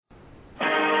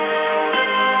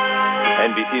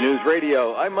NBC News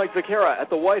Radio, I'm Mike Vaquera at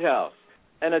the White House.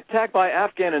 An attack by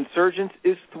Afghan insurgents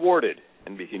is thwarted.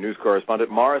 NBC News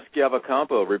correspondent Mara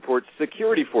Schiavocampo reports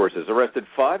security forces arrested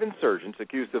 5 insurgents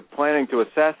accused of planning to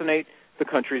assassinate the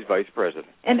country's vice president.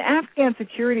 An Afghan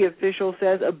security official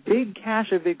says a big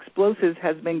cache of explosives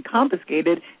has been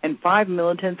confiscated and 5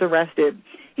 militants arrested.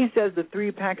 He says the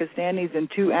 3 Pakistanis and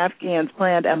 2 Afghans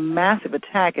planned a massive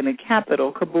attack in the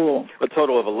capital, Kabul. A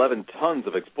total of 11 tons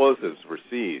of explosives were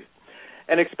seized.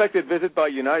 An expected visit by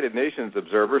United Nations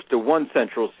observers to one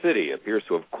central city appears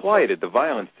to have quieted the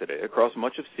violence today across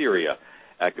much of Syria.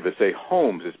 Activists say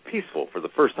Homs is peaceful for the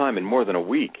first time in more than a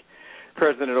week.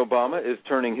 President Obama is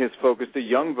turning his focus to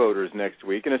young voters next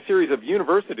week in a series of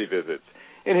university visits.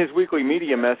 In his weekly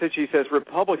media message, he says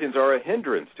Republicans are a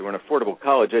hindrance to an affordable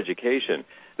college education.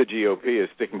 The GOP is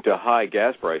sticking to high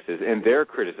gas prices in their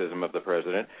criticism of the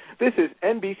president. This is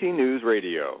NBC News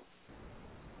Radio.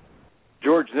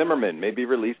 George Zimmerman may be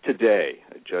released today.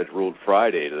 A judge ruled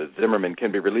Friday that Zimmerman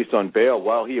can be released on bail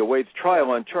while he awaits trial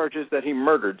on charges that he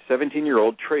murdered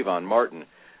 17-year-old Trayvon Martin.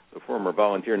 The former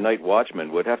volunteer night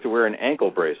watchman would have to wear an ankle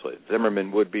bracelet.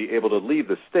 Zimmerman would be able to leave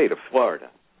the state of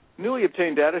Florida. Newly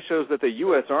obtained data shows that the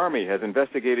U.S. Army has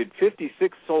investigated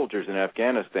 56 soldiers in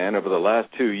Afghanistan over the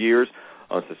last 2 years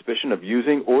on suspicion of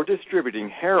using or distributing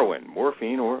heroin,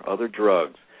 morphine, or other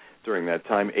drugs. During that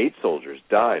time, 8 soldiers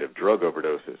died of drug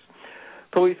overdoses.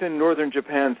 Police in northern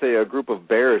Japan say a group of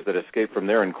bears that escaped from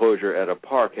their enclosure at a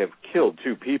park have killed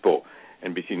 2 people.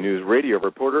 NBC News radio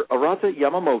reporter Arata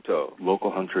Yamamoto. Local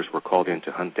hunters were called in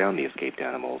to hunt down the escaped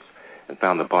animals and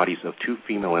found the bodies of 2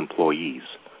 female employees,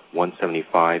 one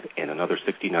 75 and another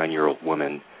 69-year-old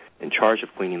woman, in charge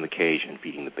of cleaning the cage and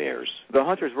feeding the bears. The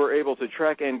hunters were able to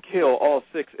track and kill all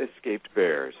 6 escaped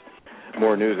bears.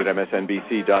 More news at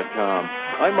MSNBC.com.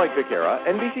 I'm Mike Vaquera,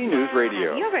 NBC News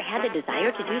Radio. You ever had the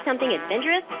desire to do something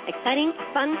adventurous, exciting,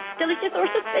 fun, delicious, or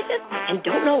suspicious, and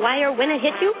don't know why or when it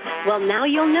hit you? Well, now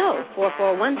you'll know.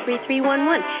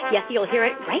 441-3311. Yes, you'll hear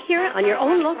it right here on your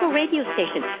own local radio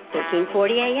station. 1340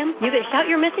 AM. You can shout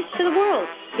your message to the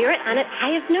world. Hear it on its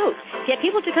highest note. Get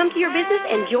people to come to your business,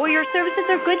 enjoy your services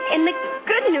are good, and the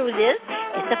good news is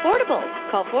it's affordable.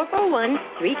 Call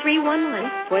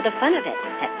 441-3311 for the fun of it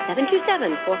at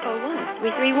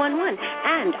 727-441-3311.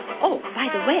 And, oh, by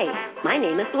the way, my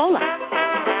name is Lola.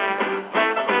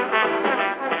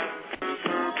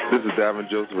 This is Davin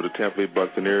Joseph of the Tampa Bay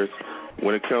Buccaneers.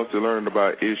 When it comes to learning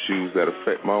about issues that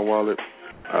affect my wallet,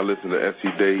 I listen to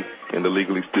SC Day and the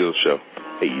Legally Steel Show.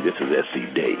 Hey, this is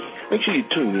SC Day. Make sure you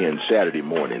tune in Saturday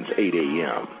mornings, 8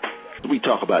 a.m. We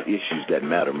talk about issues that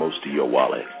matter most to your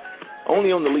wallet.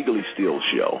 Only on the Legally Steel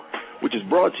Show, which is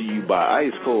brought to you by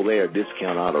Ice Cold Air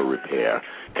Discount Auto Repair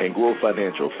and Grove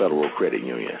Financial Federal Credit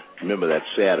Union. Remember that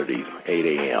Saturday, 8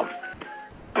 a.m.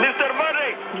 Mr.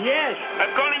 Murray. Yes.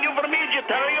 I'm calling you from Egypt.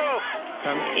 How are you?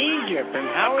 From Egypt. And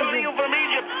how I'm calling you from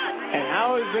Egypt. And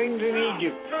how is things in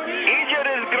Egypt? Egypt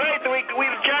is great.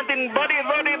 We're chanting Buddy,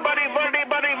 Buddy, Buddy, Buddy,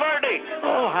 Buddy, Buddy.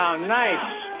 Oh, how nice.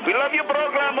 We love your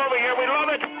program over here. We love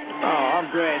it. Oh,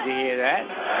 I'm glad to hear that.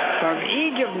 From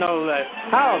Egypt, no less.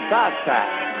 How about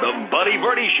that? The Buddy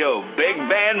Birdie Show, big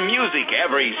band music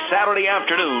every Saturday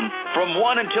afternoon from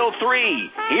 1 until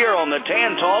 3 here on the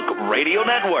Tan Talk Radio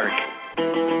Network.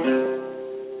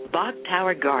 Bog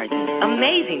Tower Gardens,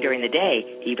 amazing during the day,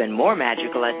 even more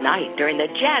magical at night during the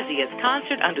jazziest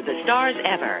concert under the stars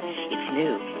ever. It's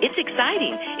new, it's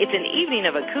exciting, it's an evening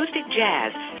of acoustic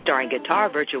jazz starring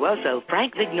guitar virtuoso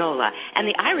Frank Vignola and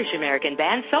the Irish-American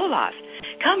band Solos.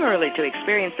 Come early to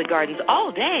experience the gardens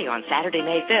all day on Saturday,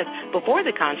 May 5th before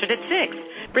the concert at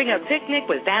 6. Bring a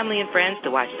picnic with family and friends to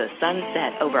watch the sun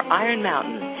set over Iron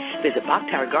Mountain. Visit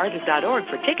bogtowergardens.org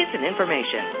for tickets and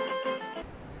information.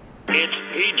 It's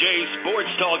PJ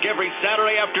Sports Talk every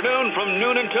Saturday afternoon from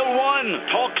noon until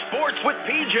 1. Talk sports with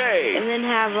PJ. And then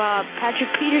have Patrick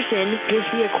Peterson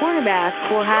just be a quarterback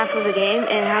for half of the game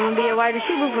and have him be a wide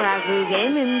receiver for half of the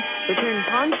game and return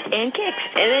punts and kicks.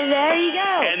 And then there you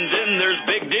go. And then there's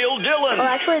Big Deal Dylan. Oh,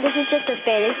 actually, this is just a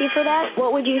fantasy for that.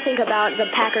 What would you think about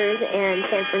the Packers and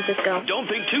San Francisco?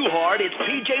 Don't think too hard. It's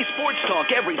PJ Sports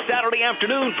Talk every Saturday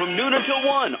afternoon from noon until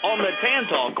 1 on the Tan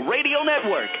Talk Radio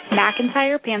Network.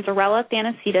 McIntyre Panzarella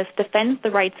Thanacetus defends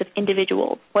the rights of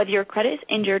individuals. Whether your credit is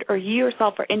injured or you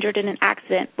yourself are injured in an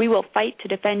accident, we will fight to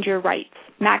defend your rights.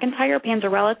 McIntyre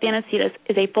Panzarella Thanacetus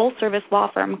is a full-service law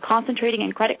firm concentrating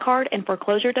in credit card and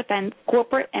foreclosure defense,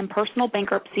 corporate and personal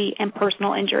bankruptcy, and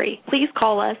personal injury. Please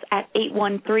call us at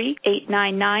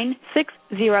 813-899-6000.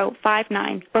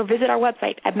 or visit our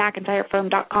website at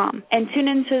McIntyreFirm.com. And tune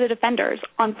in to The Defenders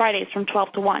on Fridays from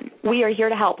 12 to 1. We are here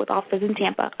to help with offices in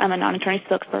Tampa. I'm a non-attorney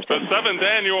spokesperson. The 7th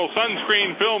Annual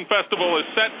Sunscreen Film Festival is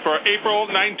set for April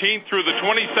 19th through the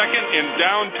 22nd in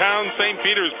downtown St.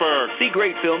 Petersburg. See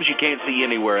great films you can't see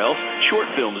anywhere else, short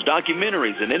films,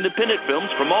 documentaries, and independent films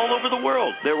from all over the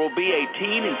world. There will be a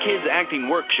teen and kids acting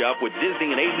workshop with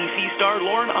Disney and ABC star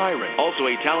Lauren Iron. Also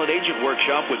a talent agent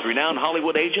workshop with renowned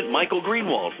Hollywood agent Michael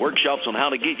Greenwald. Workshops on how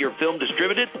to get your film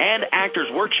distributed, and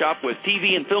actors workshop with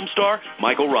TV and film star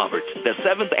Michael Roberts. The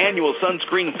 7th Annual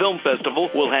Sunscreen Film Festival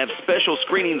will have special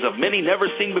screenings of many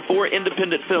never-seen-before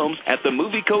independent films at the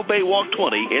Movie Co. Bay Walk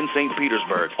 20 in St.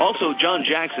 Petersburg. Also, John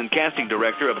Jackson, casting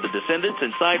director of The Descendants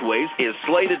and Sideways, is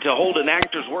slated to hold an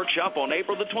actors workshop on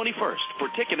April the 21st. For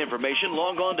ticket information,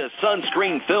 log on to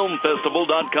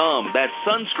sunscreenfilmfestival.com. That's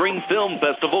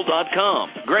sunscreenfilmfestival.com.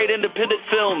 Great independent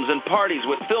films and parties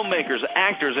with filmmakers,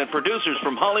 actors, and producers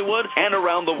from Hollywood and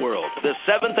around the world. The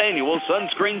 7th Annual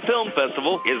Sunscreen Film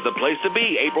Festival is the place to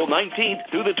be April 19th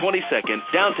through the 22nd,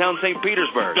 downtown St.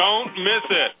 Petersburg. Don't miss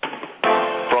it.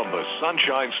 From the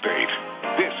Sunshine State,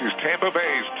 this is Tampa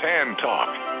Bay's Tan Talk.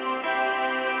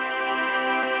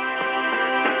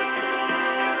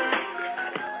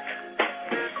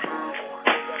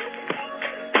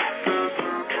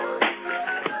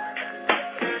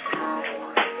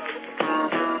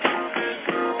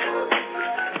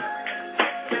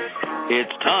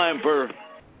 It's time for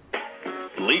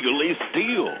Legally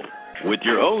Steel with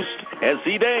your host,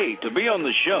 S.E. Day. To be on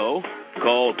the show,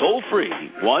 call toll-free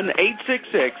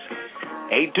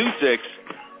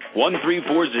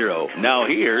 1-866-826-1340. Now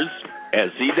here's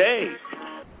S.E. Day.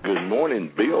 Good morning,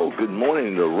 Bill. Good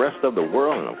morning to the rest of the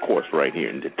world, and, of course, right here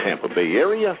in the Tampa Bay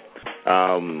area.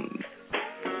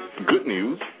 Good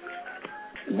news.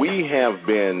 We have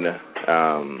been,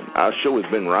 our show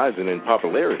has been rising in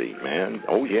popularity, man.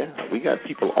 Oh, yeah. We got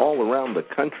people all around the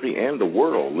country and the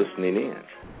world listening in.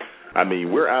 I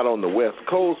mean, we're out on the West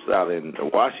Coast, out in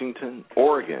Washington,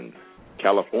 Oregon,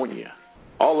 California,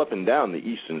 all up and down the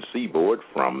eastern seaboard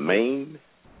from Maine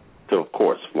to, of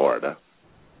course, Florida,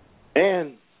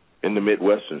 and in the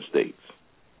Midwestern states.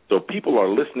 So people are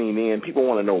listening in. People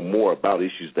want to know more about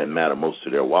issues that matter most to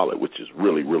their wallet, which is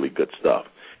really, really good stuff.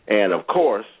 And, of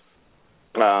course,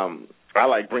 I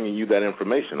like bringing you that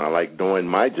information. I like doing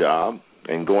my job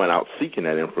and going out seeking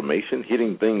that information,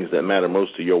 hitting things that matter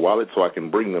most to your wallet so I can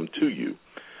bring them to you.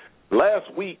 Last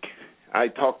week, I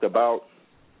talked about,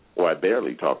 or I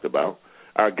barely talked about,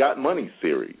 our Got Money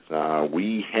series.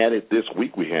 We had it this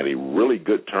week. We had a really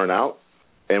good turnout,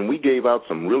 and we gave out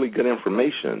some really good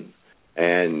information.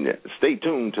 And stay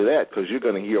tuned to that because you're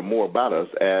going to hear more about us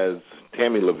as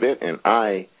Tammy Levitt and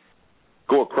I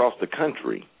go across the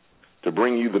country to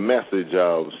bring you the message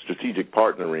of strategic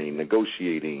partnering,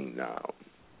 negotiating,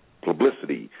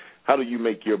 publicity. How do you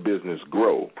make your business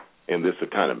grow in this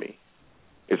economy?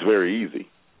 It's very easy.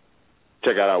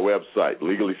 Check out our website,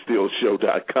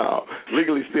 LegallySteelShow.com.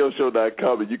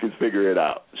 LegallySteelShow.com, and you can figure it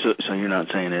out. So you're not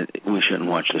saying that we shouldn't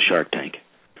watch the Shark Tank?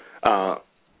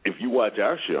 If you watch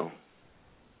our show,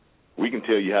 we can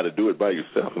tell you how to do it by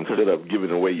yourself instead of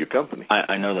giving away your company.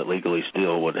 I know that Legally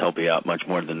Steel would help you out much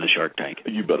more than the Shark Tank.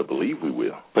 You better believe we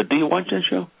will. But do you watch that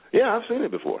show? Yeah, I've seen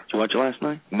it before. Did you watch it last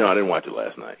night? No, I didn't watch it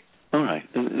last night. All right.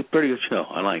 It's a pretty good show.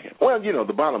 I like it. Well, you know,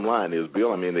 the bottom line is,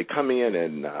 Bill, I mean, they come in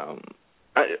and,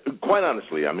 quite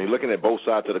honestly, I mean, looking at both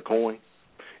sides of the coin,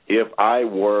 if I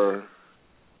were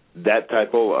that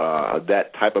type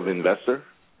of investor,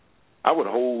 I would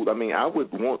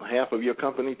want half of your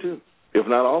company too, if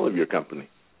not all of your company.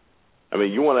 I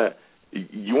mean, you want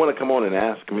to come on and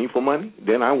ask me for money?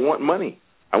 Then I want money.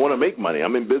 I want to make money.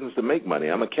 I'm in business to make money.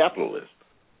 I'm a capitalist.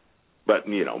 But,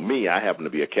 you know, me, I happen to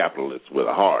be a capitalist with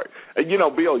a heart. You know,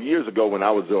 Bill, years ago when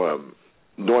I was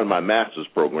doing my master's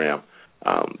program,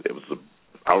 I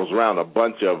was around a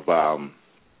bunch of, I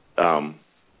don't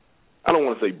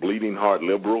want to say bleeding heart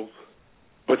liberals,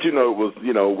 but, you know, it was,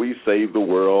 you know, we saved the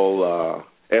world,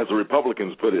 as the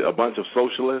Republicans put it, a bunch of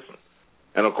socialists.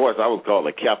 And, of course, I was called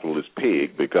a capitalist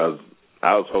pig because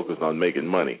I was focused on making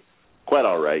money. Quite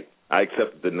all right. I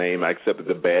accepted the name, I accepted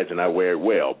the badge, and I wear it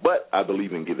well. But I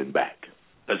believe in giving back.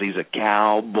 Because he's a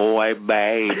cowboy,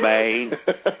 baby.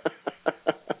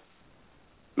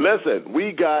 Listen,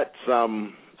 we got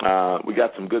some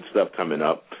good stuff coming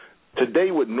up.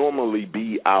 Today would normally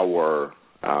be our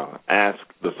Ask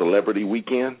the Celebrity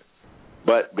weekend,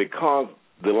 but because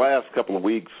the last couple of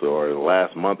weeks or the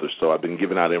last month or so I've been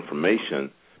giving out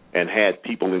information and had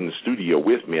people in the studio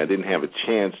with me, I didn't have a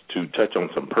chance to touch on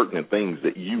some pertinent things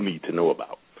that you need to know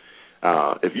about.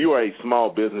 If you are a small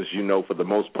business, you know for the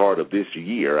most part of this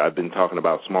year, I've been talking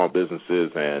about small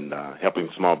businesses and helping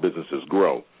small businesses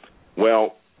grow.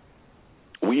 Well,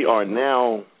 we are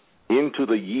now into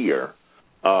the year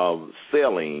of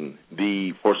selling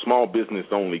the For Small Business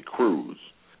Only cruise.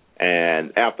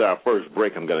 And after our first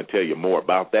break, I'm going to tell you more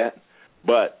about that.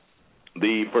 But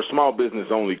the For Small Business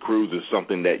Only cruise is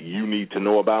something that you need to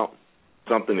know about,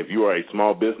 something if you are a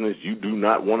small business you do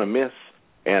not want to miss.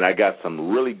 And I got some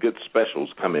really good specials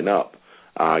coming up.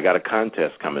 I got a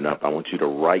contest coming up. I want you to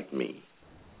write me.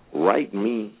 Write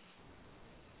me.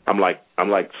 I'm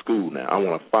like school now. I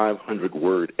want a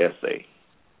 500-word essay.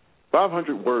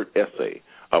 500-word essay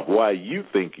of why you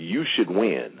think you should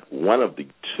win one of the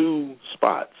 2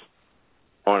 spots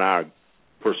on our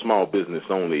For Small Business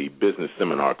Only business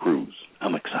seminar cruise.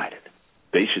 I'm excited.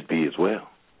 They should be as well.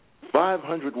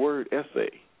 500-word essay.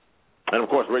 And, of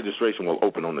course, registration will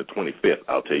open on the 25th.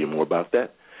 I'll tell you more about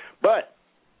that. But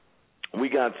we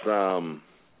got some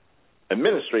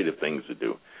administrative things to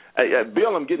do.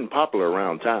 Bill, I'm getting popular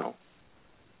around town.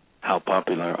 How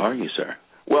popular are you, sir?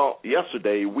 Well,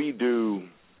 yesterday what we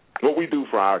do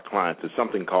for our clients is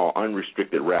something called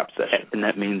unrestricted rap session. And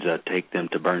that means take them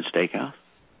to Burns Steakhouse?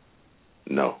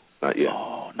 No, not yet.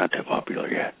 Oh, not that popular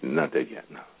yet. Not that yet,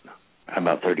 no. How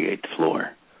about 38th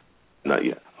floor? Not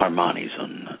yet. Armani's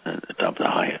on the top of the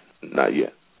Hyatt? Not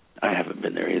yet. I haven't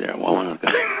been there either. Well, why not go?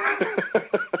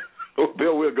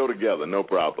 Bill, we'll go together, no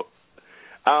problem.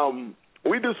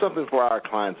 We do something for our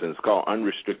clients, and it's called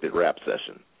unrestricted rap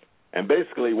session. And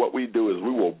basically what we do is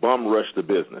we will bum rush the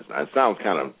business. Now, it sounds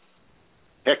kind of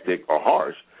hectic or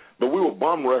harsh, but we will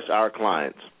bum rush our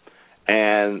clients,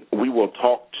 and we will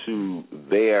talk to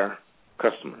their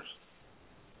customers.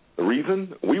 The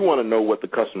reason? We want to know what the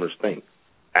customers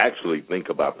actually think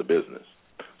about the business.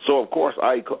 So, of course,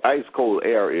 Ice Cold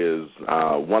Air is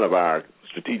one of our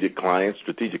strategic clients,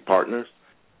 strategic partners.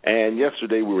 And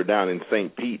yesterday we were down in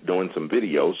St. Pete doing some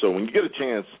videos. So when you get a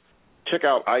chance, check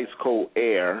out Ice Cold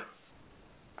Air,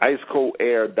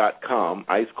 icecoldair.com,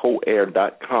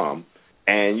 icecoldair.com,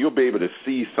 and you'll be able to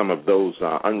see some of those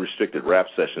unrestricted rap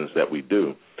sessions that we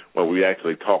do, where we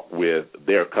actually talk with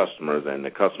their customers and the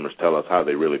customers tell us how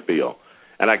they really feel.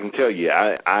 And I can tell you,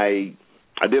 I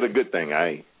did a good thing.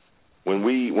 When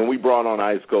we brought on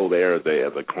Ice Cold Air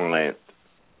as a client,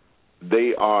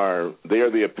 they are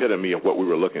the epitome of what we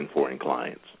were looking for in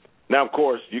clients. Now, of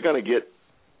course, you're going to get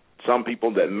some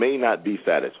people that may not be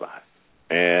satisfied,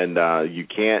 and you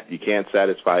can't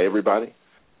satisfy everybody.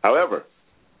 However,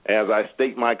 as I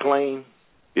state my claim,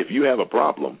 if you have a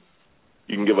problem,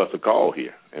 you can give us a call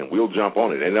here, and we'll jump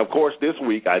on it. And, of course, this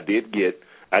week I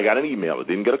got an email. I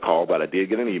didn't get a call, but I did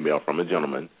get an email from a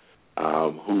gentleman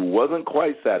who wasn't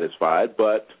quite satisfied,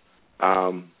 but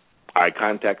I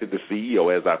contacted the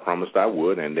CEO as I promised I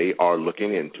would, and they are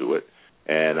looking into it.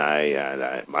 And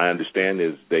my understanding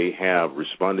is they have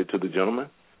responded to the gentleman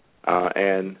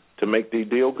and to make the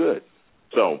deal good.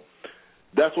 So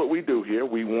that's what we do here.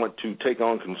 We want to take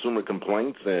on consumer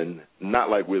complaints, and not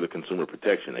like we're the Consumer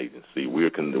Protection Agency. We're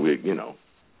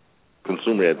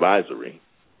consumer advisory,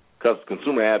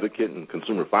 consumer advocate, and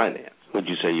consumer finance. Would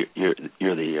you say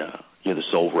you're the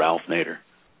sole Ralph Nader?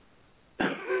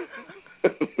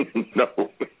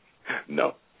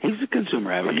 No. He's a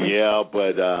consumer advocate. Yeah,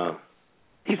 but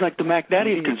he's like the Mac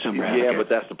Daddy of consumer advocacy. Yeah, but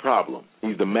that's the problem.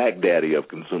 He's the Mac Daddy of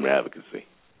consumer advocacy,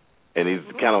 and he's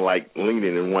kind of like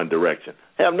leaning in one direction.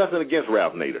 I have nothing against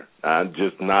Ralph Nader. I'm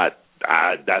just not.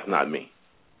 That's not me.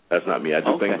 That's not me. I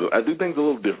do things a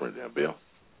little different than Bill.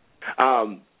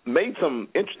 Made some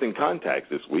interesting contacts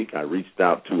this week. I reached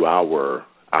out to our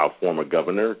former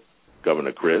governor,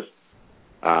 Governor Chris,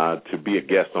 to be a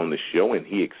guest on the show, and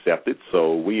he accepted.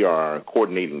 So we are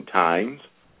coordinating times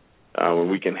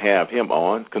when we can have him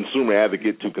on. Consumer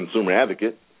advocate to consumer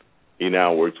advocate. He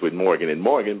now works with Morgan &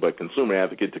 Morgan, but consumer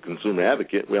advocate to consumer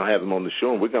advocate. We'll have him on the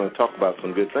show, and we're going to talk about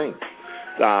some good things.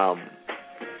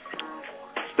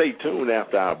 Stay tuned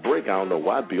after our break. I don't know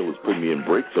why Bill was putting me in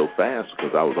break so fast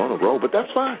because I was on a roll, but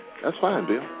that's fine. That's fine,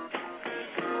 Bill.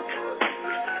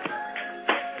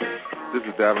 This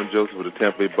is Davin Joseph of the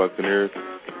Tampa Bay Buccaneers.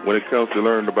 When it comes to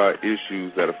learning about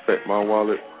issues that affect my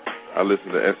wallet, I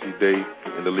listen to S.C. Day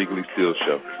and the Legally Steel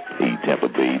Show. Hey, Tampa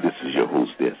Bay, this is your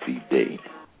host, S.C. Day.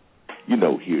 You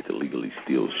know, here at the Legally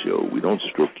Steel Show, we don't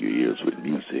stroke your ears with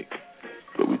music,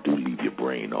 but we do leave your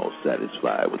brain all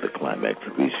satisfied with the climax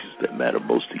of issues that matter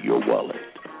most to your wallet.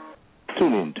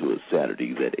 Tune in to us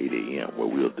Saturdays at 8 a.m. where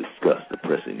we'll discuss the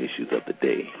pressing issues of the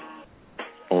day.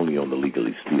 Only on the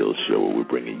Legally Steel Show where we're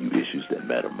bringing you issues that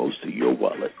matter most to your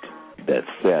wallet. That's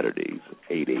Saturdays,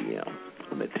 8 a.m.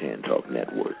 on the Tan Talk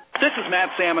Network. This is Matt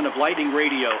Salmon of Lightning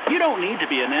Radio. You don't need to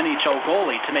be an NHL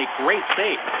goalie to make great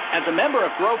saves. As a member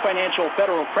of Grow Financial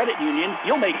Federal Credit Union,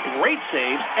 you'll make great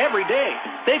saves every day.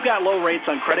 They've got low rates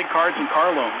on credit cards and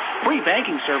car loans, free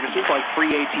banking services like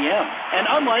free ATM, and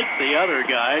unlike the other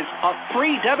guys, a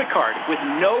free debit card with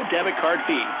no debit card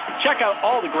fees. Check out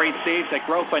all the great saves at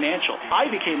Grow Financial. I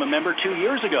became a member 2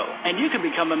 years ago, and you can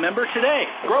become a member today.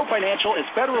 Grow Financial is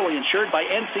federally insured by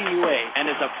NCUA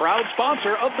and is a proud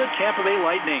sponsor of the Tampa Bay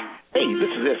Lightning. Hey,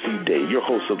 this is S.E. Day, your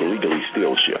host of the Legally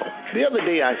Still Show. The other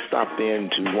day I stopped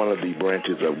into one of the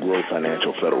branches of Grow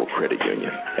Financial Federal Credit Union,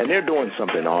 and they're doing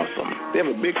something awesome. They have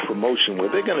a big promotion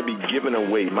where they're going to be giving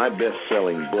away my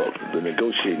best-selling book, The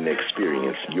Negotiating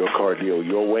Experience, Your Car Deal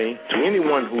Your Way, to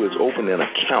anyone who has opened an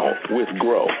account with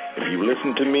Grow. If you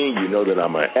listen to me, you know that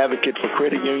I'm an advocate for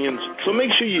credit unions, so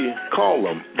make sure you call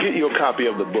them, get you a copy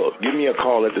of the book. Give me a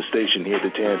call at the station here at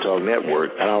the Tan Talk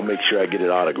Network, and I'll make sure I get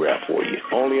it autographed for you.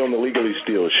 Only on the Legally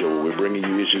Still Show, where we're bringing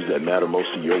you issues that matter most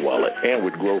to your wallet, and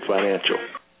with Grow Financial.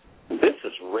 This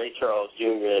is Ray Charles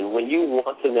Jr., and when you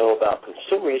want to know about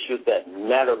consumer issues that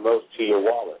matter most to your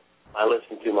wallet, I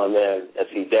listen to my man,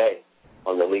 S.E. Day,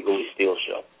 on the Legally Still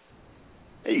Show.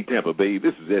 Hey, Tampa Bay,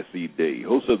 this is S.E. Day,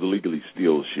 host of the Legally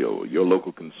Still Show, your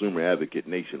local consumer advocate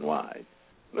nationwide.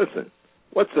 Listen,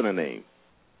 what's in a name?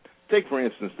 Take, for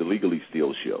instance, the Legally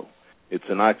Still Show. It's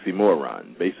an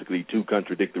oxymoron, basically two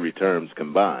contradictory terms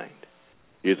combined.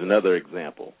 Here's another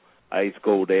example, Ice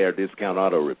Cold Air Discount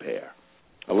Auto Repair.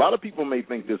 A lot of people may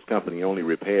think this company only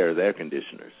repairs air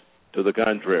conditioners. To the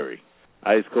contrary,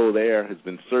 Ice Cold Air has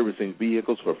been servicing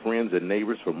vehicles for friends and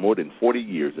neighbors for more than 40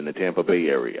 years in the Tampa Bay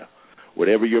area.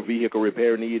 Whatever your vehicle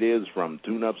repair need is, from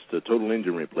tune-ups to total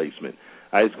engine replacement,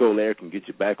 Ice Cold Air can get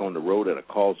you back on the road at a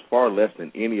cost far less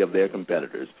than any of their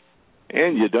competitors.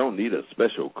 And you don't need a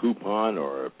special coupon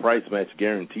or a price match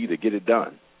guarantee to get it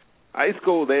done. Ice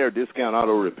Cold Air Discount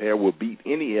Auto Repair will beat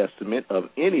any estimate of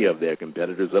any of their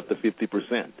competitors up to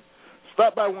 50%.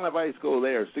 Stop by one of Ice Cold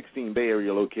Air's 16 Bay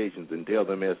Area locations and tell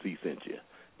them SC sent you.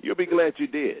 You'll be glad you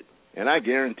did, and I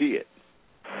guarantee it.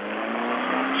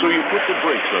 So you put the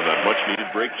brakes on that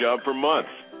much-needed brake job for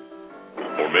months.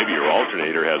 Or maybe your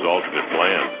alternator has alternate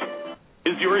plans.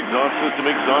 Is your exhaust system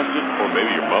exhausted, or maybe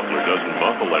your muffler doesn't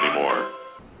muffle anymore?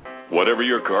 Whatever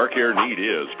your car care need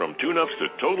is, from tune-ups to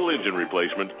total engine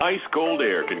replacement, Ice Cold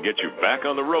Air can get you back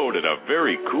on the road at a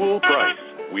very cool price.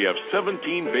 We have 17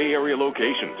 Bay Area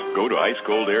locations. Go to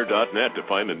icecoldair.net to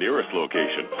find the nearest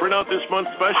location. Print out this month's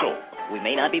special. We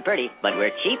may not be pretty, but we're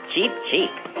cheap, cheap,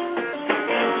 cheap.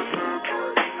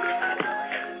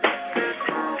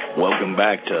 Welcome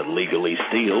back to Legally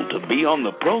Steel. To be on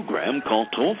the program, call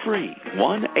toll-free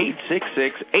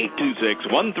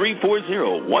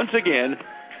 1-866-826-1340. Once again,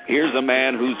 here's a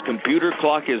man whose computer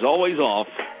clock is always off.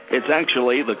 It's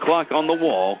actually the clock on the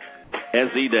wall,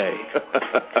 S.E. Day.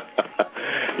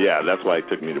 Yeah, that's why it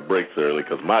took me to breaks early,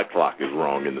 because my clock is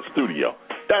wrong in the studio.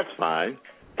 That's fine.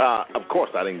 Of course,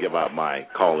 I didn't give out my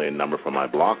call-in number for my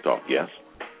blog talk, yes?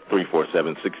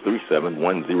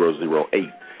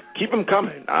 347-637-1008. Keep them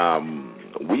coming.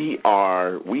 We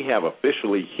have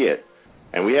officially hit,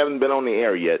 and we haven't been on the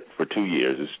air yet for 2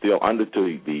 years. It's still under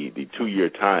the 2-year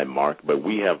time mark, but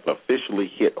we have officially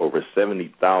hit over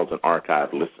 70,000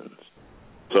 archive listens.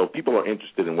 So people are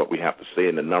interested in what we have to say,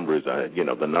 and the numbers are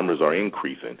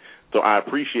increasing. So I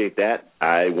appreciate that.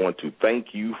 I want to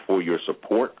thank you for your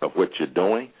support of what you're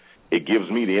doing. It gives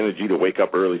me the energy to wake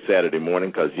up early Saturday morning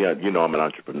because, you know, I'm an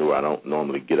entrepreneur. I don't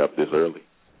normally get up this early.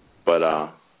 But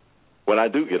when I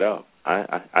do get up,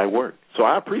 I work. So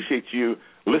I appreciate you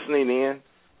listening in.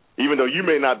 Even though you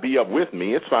may not be up with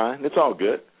me, it's fine. It's all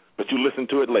good. But you listen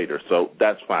to it later, so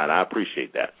that's fine. I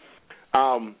appreciate that.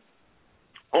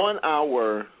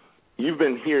 You've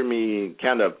been hearing me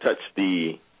kind of touch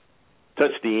the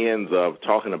ends of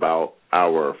talking about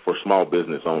our For Small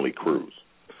Business Only cruise.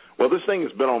 Well, this thing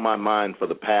has been on my mind for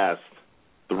the past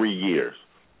 3 years.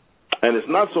 And it's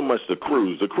not so much the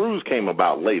cruise. The cruise came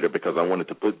about later because I wanted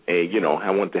to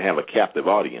I wanted to have a captive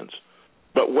audience.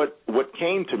 But what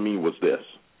came to me was this.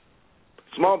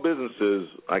 Small businesses,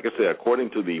 like I said, according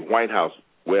to the White House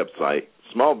website,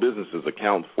 small businesses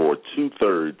account for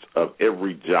 2/3 of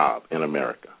every job in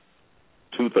America.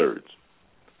 2/3.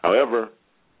 However,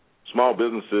 small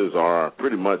businesses are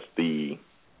pretty much the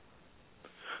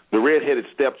red-headed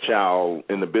stepchild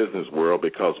in the business world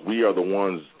because we are the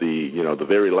ones, the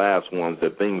very last ones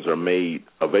that things are made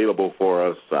available for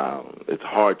us. It's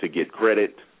hard to get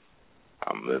credit.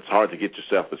 It's hard to get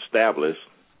yourself established.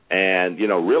 And,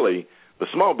 really, the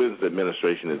Small Business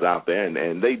Administration is out there,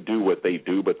 and they do what they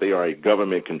do, but they are a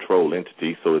government-controlled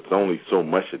entity, so it's only so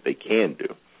much that they can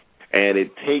do. And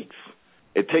it takes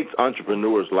it takes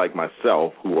entrepreneurs like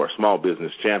myself who are small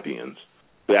business champions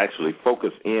to actually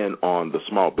focus in on the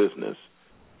small business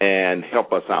and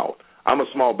help us out. I'm a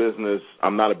small business.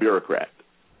 I'm not a bureaucrat.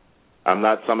 I'm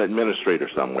not some administrator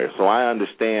somewhere. So I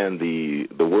understand the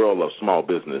world of small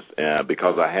business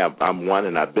because I'm one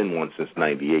and I've been one since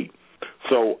 98.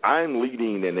 So I'm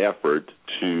leading an effort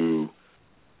to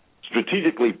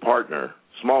strategically partner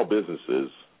small businesses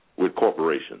with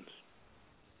corporations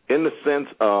in the sense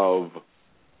of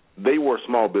they were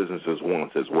small businesses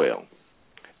once as well.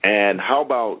 And how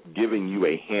about giving you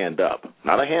a hand up,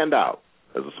 not a handout?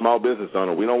 As a small business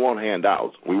owner, we don't want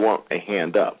handouts. We want a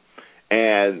hand up.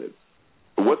 And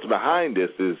what's behind this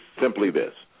is simply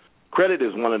this. Credit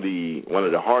is one of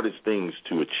the hardest things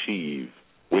to achieve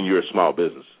when you're a small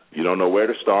business. You don't know where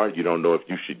to start. You don't know if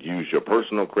you should use your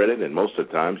personal credit, and most of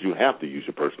the times you have to use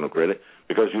your personal credit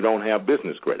because you don't have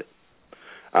business credit.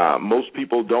 Most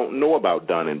people don't know about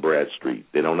Dun & Bradstreet.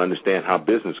 They don't understand how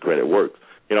business credit works.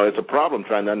 It's a problem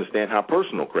trying to understand how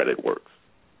personal credit works.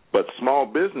 But small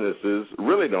businesses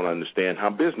really don't understand how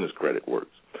business credit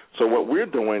works. So what we're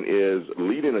doing is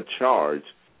leading a charge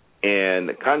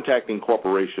and contacting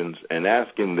corporations and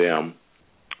asking them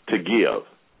to give.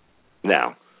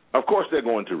 Now, of course, they're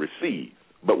going to receive,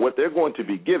 but what they're going to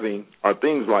be giving are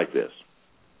things like this.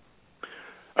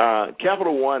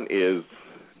 Capital One is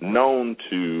known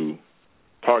to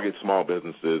target small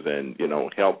businesses and,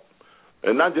 help,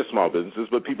 and not just small businesses,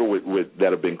 but people with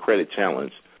that have been credit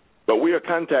challenged. But we are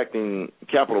contacting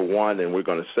Capital One, and we're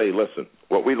going to say, listen,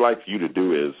 what we'd like for you to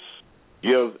do is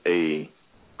give a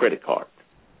credit card,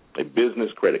 a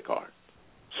business credit card,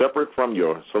 separate from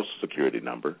your Social Security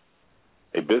number,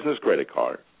 a business credit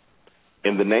card,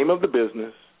 in the name of the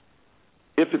business,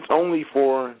 if it's only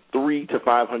for $300 to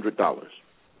 $500.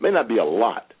 May not be a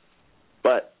lot,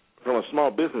 but from a small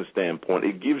business standpoint,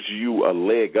 it gives you a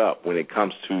leg up when it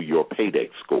comes to your PAYDEX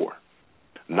score.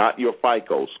 Not your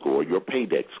FICO score, your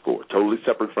PAYDEX score, totally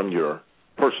separate from your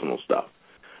personal stuff.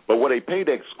 But what a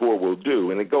PAYDEX score will do,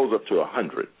 and it goes up to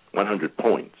 100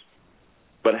 points,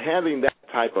 but having that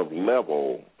type of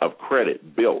level of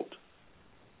credit built,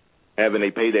 having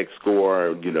a PAYDEX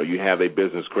score, you have a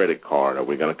business credit card, or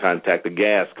we're going to contact a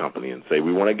gas company and say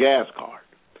we want a gas card,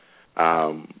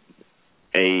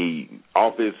 a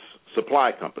office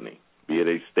supply company, be it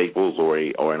a Staples or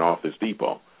an Office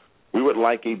Depot. We would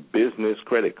like a business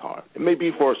credit card. It may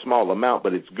be for a small amount,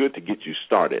 but it's good to get you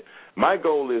started. My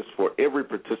goal is for every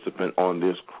participant on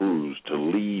this cruise to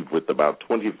leave with about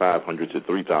 $2,500 to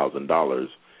 $3,000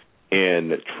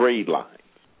 in trade lines.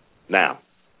 Now,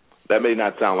 that may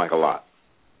not sound like a lot.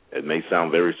 It may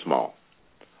sound very small.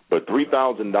 But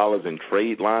 $3,000 in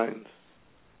trade lines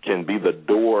can be the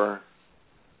door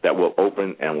that will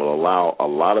open and will allow a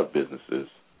lot of businesses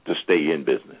to stay in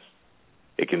business.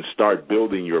 It can start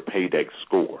building your PAYDEX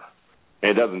score.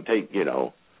 And it doesn't take,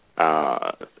 $10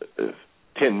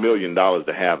 million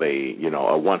to have a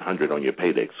 100 on your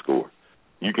PAYDEX score.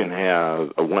 You can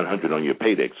have a 100 on your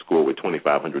PAYDEX score with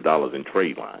 $2,500 in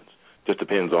trade lines. Just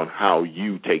depends on how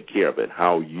you take care of it,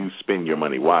 how you spend your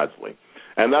money wisely.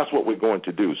 And that's what we're going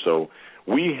to do. So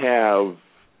we have,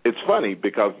 it's funny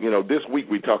because, this week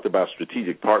we talked about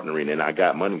strategic partnering in our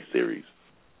Got Money series.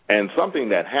 And something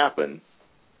that happened,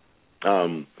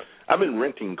 I've been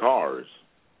renting cars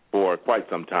for quite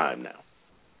some time now.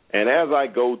 And as I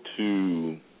go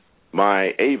to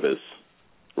my Avis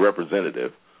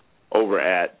representative over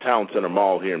at Town Center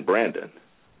Mall here in Brandon,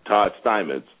 Todd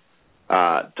Steinmetz,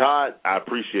 Todd, I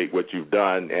appreciate what you've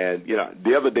done. And,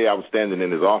 the other day I was standing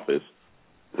in his office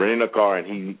renting a car, and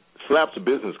he slaps a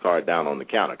business card down on the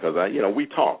counter because, we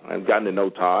talk. I've gotten to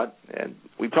know Todd, and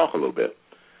we talk a little bit.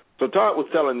 So Todd was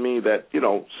telling me that,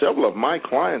 several of my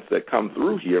clients that come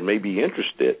through here may be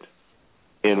interested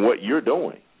in what you're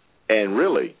doing. And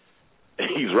really,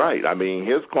 he's right. I mean,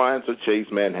 his clients are Chase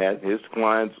Manhattan. His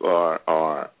clients are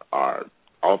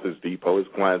Office Depot. His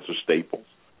clients are Staples.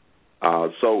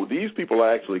 So these people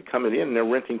are actually coming in and they're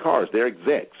renting cars. Their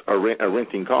execs are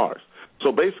renting cars.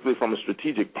 So basically from a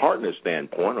strategic partner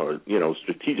standpoint or,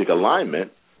 strategic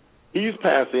alignment, he's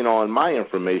passing on my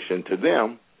information to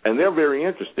them, and they're very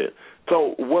interested.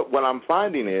 So what I'm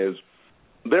finding is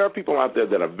there are people out there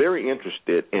that are very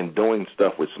interested in doing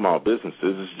stuff with small businesses.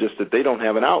 It's just that they don't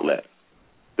have an outlet.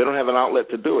 They don't have an outlet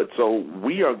to do it. So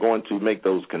we are going to make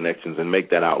those connections and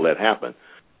make that outlet happen.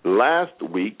 Last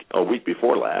week, or week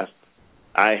before last,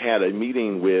 I had a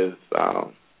meeting with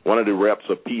one of the reps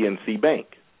of PNC Bank.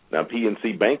 Now,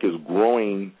 PNC Bank is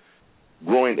growing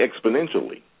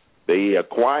exponentially. They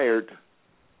acquired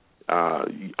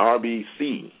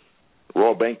RBC,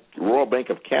 Royal Bank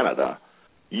of Canada,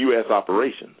 U.S.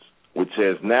 operations. which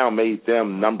has now made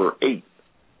them number 8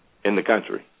 in the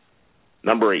country.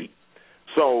 Number 8.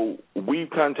 So we've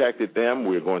contacted them.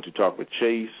 We're going to talk with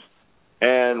Chase,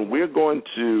 and we're going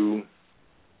to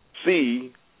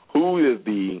see who is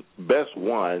the best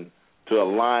one to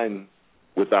align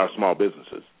with our small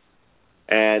businesses.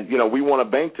 And, we want a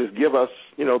bank to give us,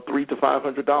 $300 to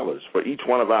 $500 for each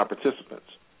one of our participants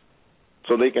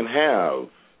so they can have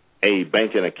a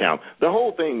banking account. The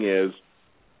whole thing is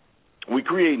we're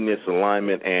creating this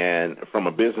alignment, and from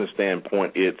a business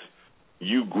standpoint, it's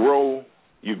you grow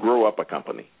up a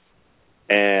company.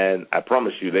 And I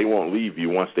promise you they won't leave you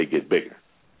once they get bigger.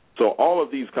 So all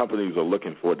of these companies are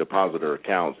looking for depositor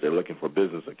accounts. They're looking for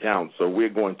business accounts. So we're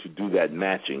going to do that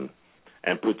matching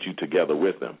and put you together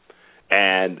with them.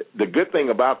 And the good thing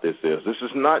about this is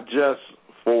not just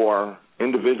for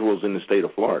individuals in the state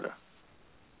of Florida.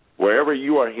 Wherever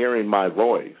you are hearing my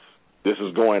voice, this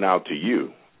is going out to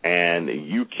you, and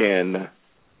you can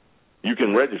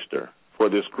register for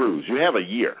this cruise. You have a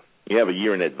year. You have a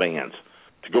year in advance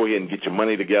to go ahead and get your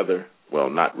money together. Well,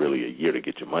 not really a year to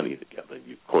get your money together.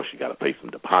 Of course, you got to pay some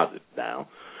deposit down.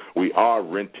 We are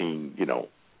renting,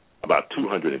 about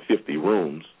 250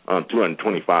 rooms,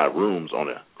 225 rooms on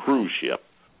a cruise ship.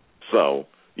 So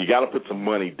you got to put some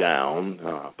money down,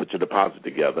 put your deposit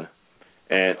together.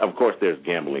 And, of course, there's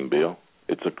gambling, Bill.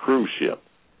 It's a cruise ship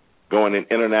going in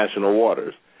international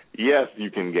waters. Yes,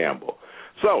 you can gamble.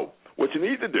 So what you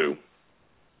need to do,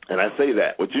 and I say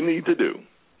that, what you need to do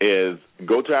is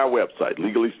go to our website,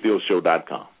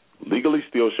 LegallySteelShow.com,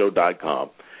 LegallySteelShow.com,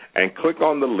 and click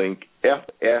on the link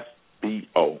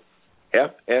FSBO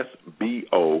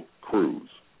Cruise,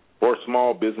 or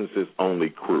Small Businesses Only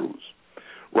Cruise.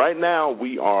 Right now,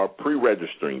 we are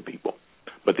pre-registering people,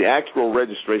 but the actual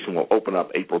registration will open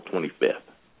up April 25th.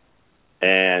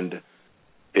 And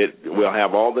we'll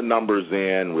have all the numbers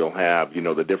in. We'll have,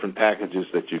 the different packages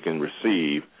that you can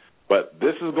receive. But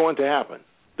this is going to happen.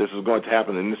 This is going to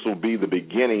happen, and this will be the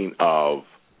beginning of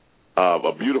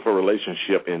a beautiful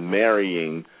relationship in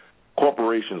marrying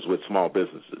corporations with small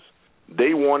businesses.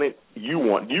 They want it,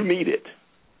 you need it.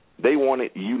 They want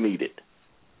it, you need it.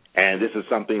 And this is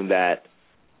something that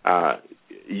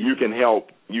you can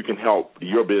help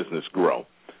your business grow.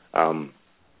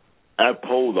 I've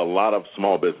polled a lot of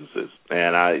small businesses,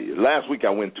 and last week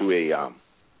I went to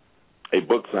a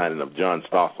book signing of John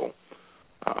Stossel.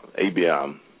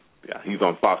 He's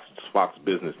on Fox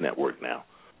Business Network now,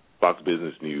 Fox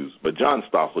Business News. But John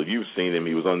Stossel, you've seen him.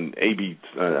 He was on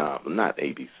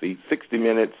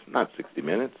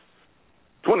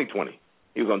 2020.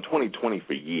 He was on 2020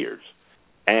 for years.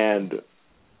 And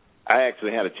I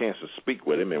actually had a chance to speak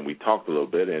with him, and we talked a little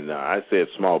bit, and I said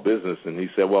small business, and he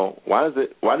said, well, why do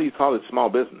you call it small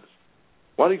business?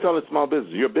 Why do you call it small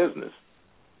business? Your business.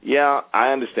 Yeah,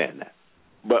 I understand that.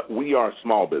 But we are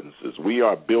small businesses. We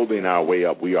are building our way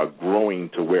up. We are growing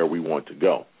to where we want to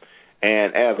go.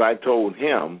 And as I told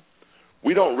him,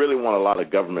 we don't really want a lot of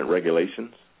government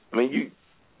regulations. I mean,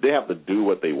 they have to do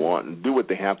what they want and do what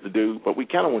they have to do, but we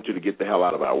kind of want you to get the hell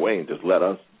out of our way and just let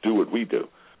us do what we do.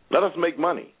 Let us make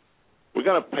money. We're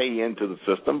going to pay into the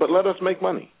system, but let us make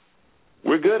money.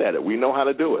 We're good at it. We know how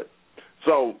to do it.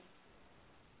 So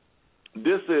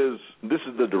this is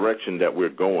the direction that we're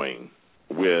going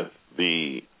with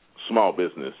the small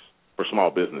business, for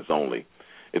small business only.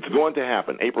 It's going to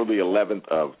happen April the 11th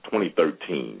of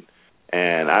 2013,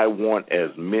 and I want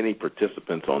as many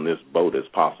participants on this boat as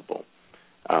possible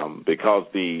because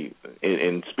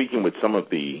in speaking with some of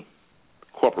the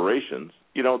corporations,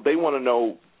 they want to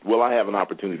know, will I have an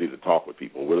opportunity to talk with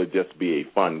people? Will it just be a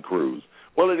fun cruise?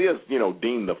 Well, it is,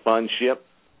 deemed a fun ship,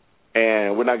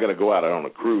 and we're not going to go out on a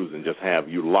cruise and just have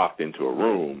you locked into a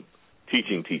room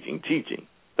teaching.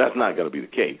 That's not going to be the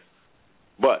case.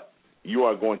 But you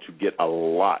are going to get a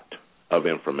lot of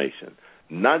information,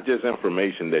 not just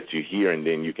information that you hear and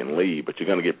then you can leave, but you're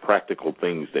going to get practical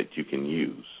things that you can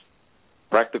use,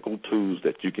 practical tools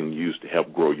that you can use to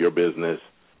help grow your business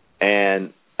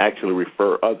and actually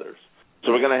refer others.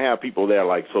 So we're going to have people there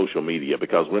like social media,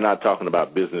 because we're not talking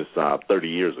about business 30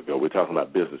 years ago. We're talking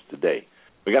about business today.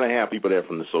 We're going to have people there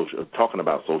from talking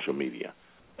about social media,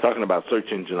 talking about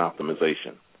search engine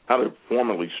optimization, how to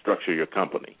formally structure your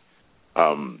company,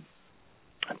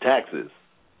 taxes,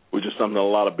 which is something a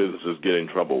lot of businesses get in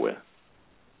trouble with.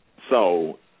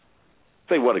 So,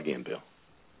 say what again, Bill?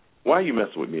 Why are you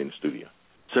messing with me in the studio?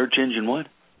 Search engine what?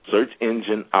 Search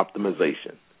engine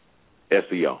optimization,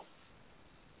 SEO.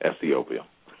 SEO, Bill.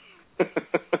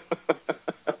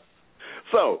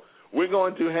 So we're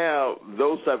going to have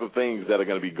those type of things that are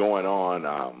going to be going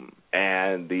on,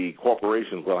 and the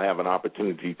corporations will have an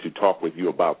opportunity to talk with you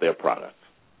about their products.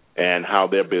 and how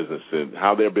their business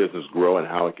grow and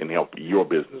how it can help your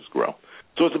business grow.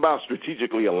 So it's about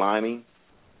strategically aligning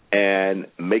and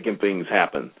making things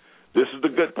happen. This is the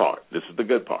good part.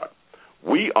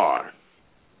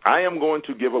 I am going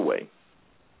to give away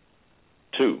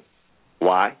 2.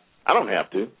 Why? I don't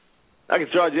have to. I can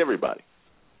charge everybody.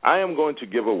 I am going to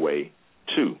give away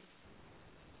 2.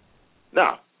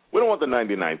 Now, we don't want the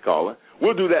 99th caller.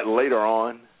 We'll do that later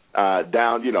on,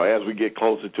 down, as we get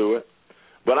closer to it.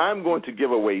 But I'm going to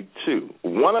give away 2.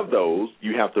 One of those,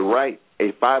 you have to write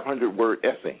a 500-word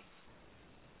essay.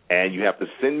 And you have to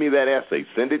send me that essay.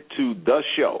 Send it to The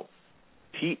Show,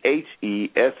 THESHOW,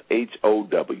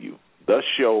 The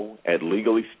Show at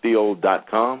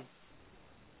LegallySteal.com.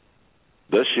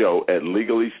 The Show at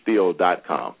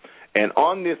LegallySteal.com. And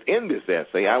in this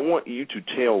essay, I want you to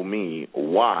tell me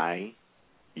why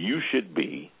you should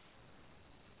be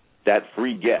that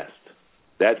free guest,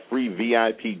 that free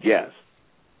VIP guest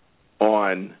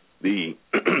on the,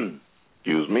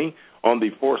 on the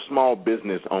For Small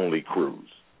Business Only cruise.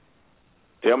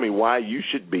 Tell me why you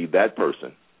should be that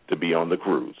person to be on the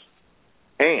cruise.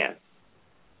 And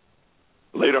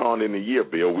later on in the year,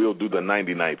 Bill, we'll do the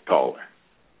 99th caller.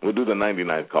 We'll do the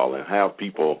 99th caller and have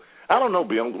people, I don't know,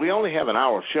 Bill, we only have an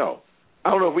hour show.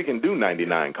 I don't know if we can do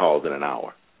 99 calls in an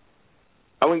hour.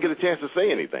 I wouldn't get a chance to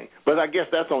say anything. But I guess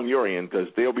that's on your end because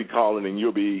they'll be calling and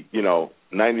you'll be,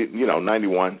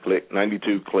 91, click,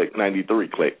 92, click, 93,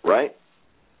 click, right?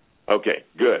 Okay,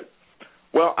 good.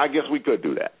 Well, I guess we could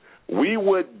do that. We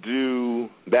would do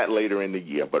that later in the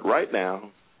year. But right now,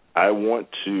 I want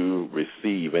to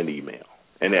receive an email,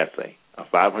 an essay, a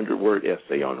 500-word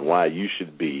essay on why you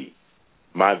should be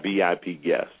my VIP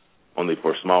guest on the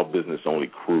For Small Business Only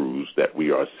cruise that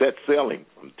we are set sailing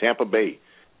from Tampa Bay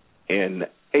in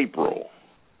April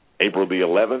the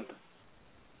 11th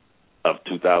of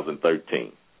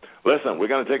 2013. Listen, we're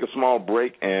going to take a small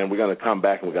break, and we're going to come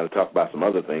back, and we're going to talk about some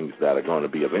other things that are going to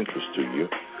be of interest to you.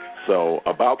 So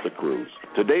about the cruise.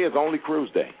 Today is only cruise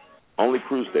day. Only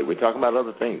cruise day. We're talking about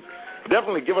other things.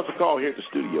 Definitely give us a call here at the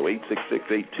studio,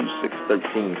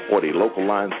 866-826-1340. Local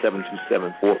line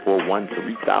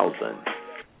 727-441-3000.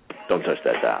 Don't touch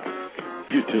that dial.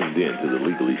 You're tuned in to the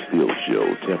Legally Steel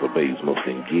Show, Tampa Bay's most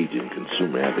engaging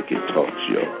consumer advocate talk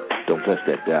show. Don't touch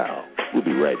that dial. We'll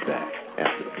be right back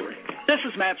after the break. This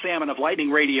is Matt Salmon of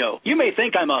Lightning Radio. You may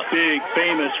think I'm a big,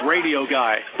 famous radio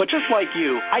guy, but just like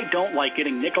you, I don't like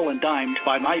getting nickel and dimed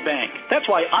by my bank. That's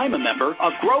why I'm a member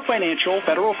of Grow Financial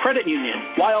Federal Credit Union.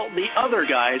 While the other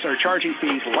guys are charging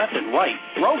fees left and right,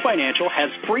 Grow Financial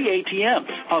has free ATMs,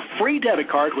 a free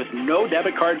debit card with no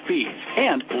debit card fees,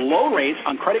 and low rates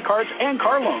on credit cards and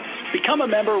car loans. Become a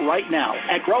member right now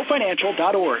at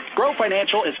growfinancial.org. Grow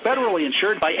Financial is federally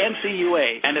insured by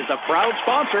NCUA and is a proud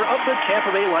sponsor of the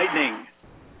Tampa Bay Lightning.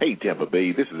 Hey, Tampa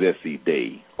Bay, this is S.C.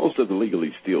 Day, host of the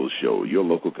Legally Steel Show, your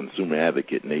local consumer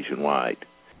advocate nationwide.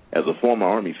 As a former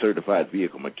Army-certified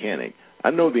vehicle mechanic,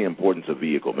 I know the importance of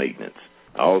vehicle maintenance.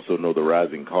 I also know the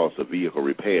rising cost of vehicle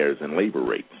repairs and labor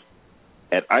rates.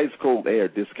 At Ice Cold Air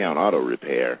Discount Auto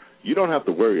Repair, you don't have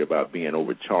to worry about being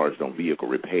overcharged on vehicle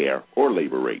repair or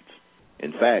labor rates.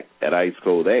 In fact, at Ice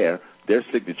Cold Air, their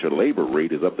signature labor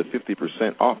rate is up to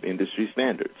 50% off industry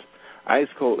standards. Ice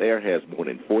Cold Air has more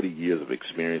than 40 years of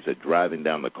experience at driving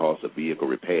down the cost of vehicle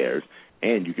repairs,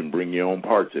 and you can bring your own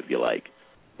parts if you like.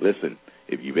 Listen,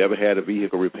 if you've ever had a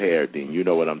vehicle repaired, then you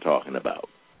know what I'm talking about.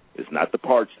 It's not the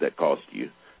parts that cost you,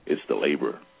 it's the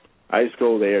labor. Ice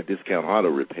Cold Air Discount Auto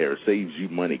Repair saves you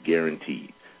money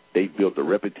guaranteed. They've built a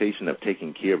reputation of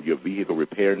taking care of your vehicle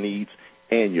repair needs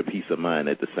and your peace of mind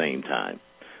at the same time.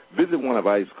 Visit one of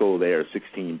Ice Cold Air's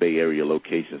 16 Bay Area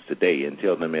locations today and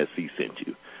tell them SC sent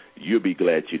you. You'll be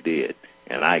glad you did,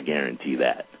 and I guarantee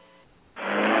that.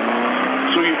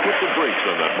 So you put the brakes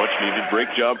on that much-needed brake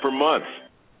job for months.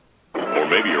 Or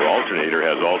maybe your alternator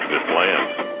has alternate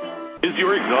plans. Is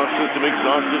your exhaust system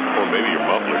exhausted, or maybe your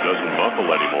muffler doesn't muffle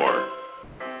anymore?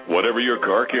 Whatever your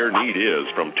car care need is,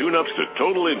 from tune-ups to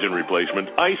total engine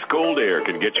replacement, Ice Cold Air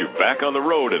can get you back on the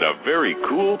road at a very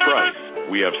cool price.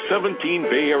 We have 17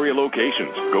 Bay Area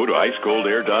locations. Go to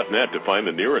icecoldair.net to find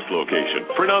the nearest location.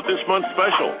 Print out this month's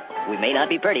special. We may not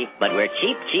be pretty, but we're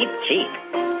cheap, cheap, cheap.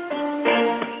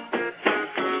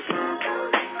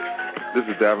 This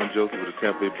is Davin Joseph of the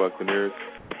Tampa Bay Buccaneers.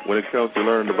 When it comes to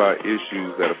learning about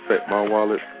issues that affect my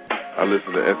wallet, I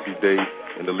listen to S.C. Day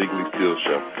and the Legally Steel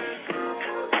Show.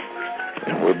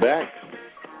 And we're back.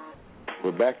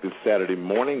 We're back this Saturday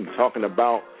morning talking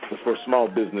about the For Small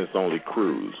Business Only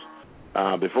cruise.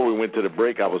 Before we went to the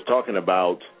break, I was talking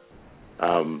about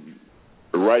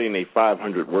writing a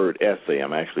 500-word essay.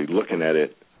 I'm actually looking at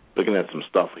some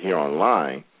stuff here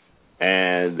online,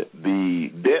 And the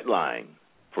deadline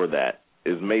for that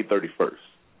is May 31st.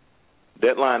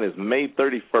 Deadline is May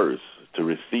 31st to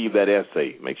receive that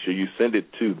essay. Make sure you send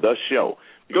it to the show.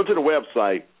 You go to the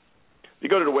website. You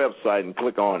go to the website and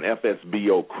click on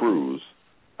FSBO Cruise.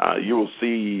 You will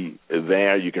see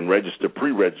there you can register,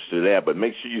 pre-register there, but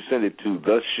make sure you send it to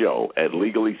the show at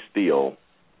legallysteal.com.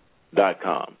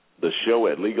 The show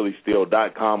at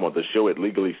legallysteal.com or the show at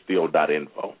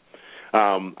legallysteal.info.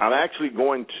 I'm actually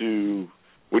going to,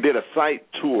 we did a site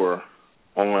tour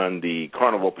on the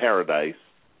Carnival Paradise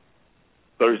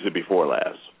Thursday before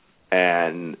last,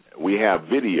 and we have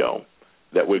video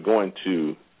that we're going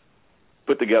to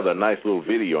put together, a nice little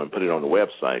video, and put it on the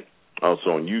website,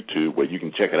 also on YouTube, where you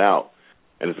can check it out,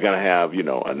 and it's going to have, you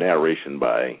know, a narration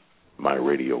by my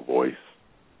radio voice.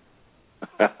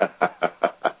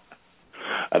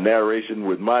 A narration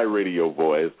with my radio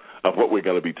voice of what we're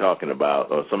going to be talking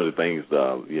about, or some of the things,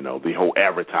 you know, the whole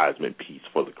advertisement piece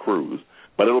for the cruise.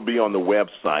 But it'll be on the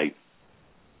website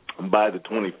by the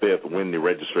 25th when the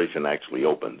registration actually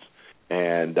opens.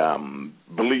 And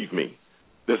believe me,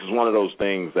 this is one of those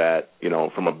things that, you know,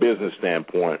 from a business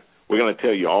standpoint, we're going to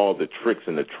tell you all the tricks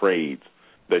and the trades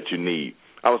that you need.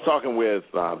 I was talking with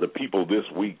the people this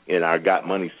week in our Got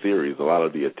Money series, a lot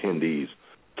of the attendees.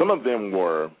 Some of them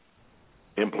were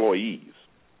employees,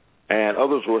 and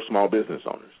others were small business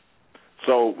owners.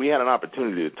 So we had an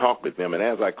opportunity to talk with them, and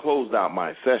as I closed out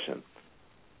my session,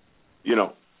 you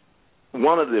know,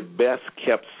 one of the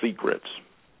best-kept secrets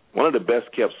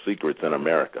in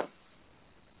America,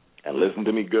 and listen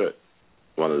to me good,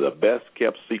 one of the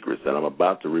best-kept secrets that I'm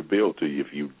about to reveal to you,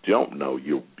 if you don't know,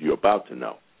 you're about to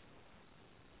know,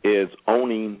 is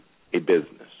owning a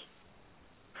business.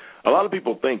 A lot of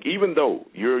people think, even though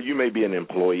you may be an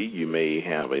employee, you may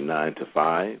have a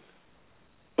 9-to-5,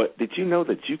 but did you know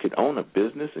that you could own a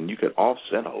business and you could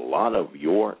offset a lot of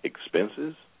your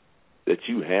expenses that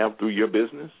you have through your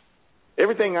business?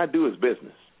 Everything I do is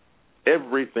business.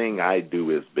 Everything I do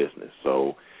is business.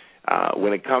 So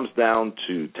when it comes down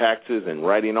to taxes and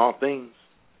writing off things,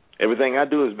 everything I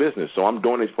do is business, so I'm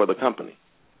doing it for the company.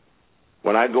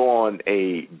 When I go on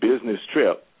a business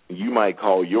trip, you might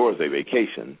call yours a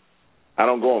vacation. I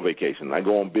don't go on vacation. I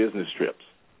go on business trips.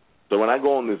 So when I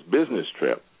go on this business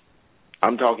trip,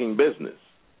 I'm talking business,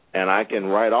 and I can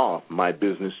write off my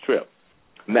business trip.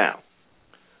 Now,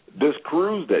 this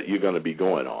cruise that you're going to be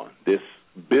going on, this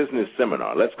business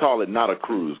seminar, let's call it not a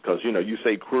cruise because, you know, you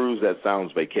say cruise, that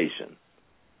sounds vacation.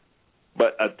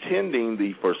 But attending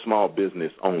the for small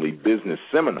business only business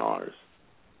seminars,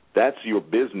 that's your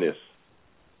business.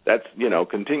 That's, you know,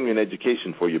 continuing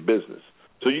education for your business.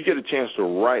 So you get a chance to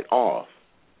write off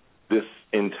this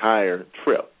entire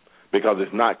trip because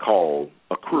it's not called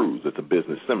a cruise. It's a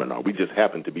business seminar. We just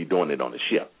happen to be doing it on a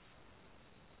ship,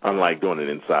 unlike doing it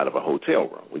inside of a hotel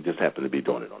room. We just happen to be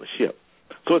doing it on a ship.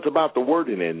 So it's about the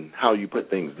wording and how you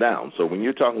put things down. So when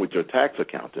you're talking with your tax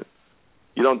accountant,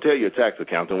 you don't tell your tax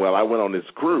accountant, well, I went on this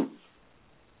cruise,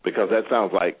 because that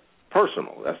sounds like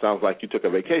personal. That sounds like you took a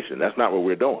vacation. That's not what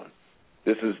we're doing.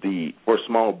 This is the for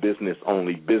small business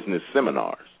only business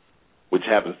seminars, which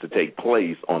happens to take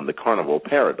place on the Carnival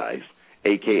Paradise,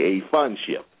 a.k.a. Fun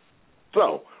Ship.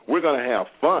 So we're going to have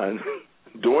fun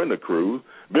during the cruise.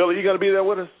 Bill, are you going to be there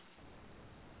with us?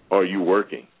 Or are you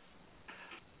working?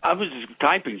 I was just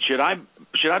typing. Should I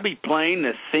be playing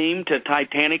the theme to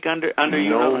Titanic under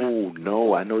you?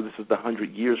 No. I know this is the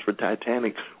 100 years for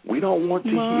Titanic. We don't want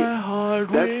to My heart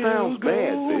that will sounds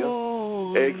bad, Bill.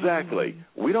 Exactly.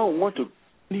 We don't want to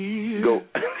go.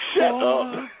 Shut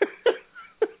up.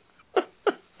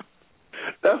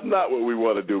 That's not what we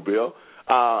want to do, Bill.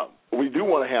 We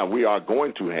are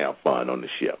going to have fun on the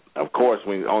ship. Of course,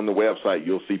 on the website,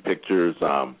 you'll see pictures.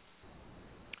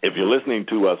 If you're listening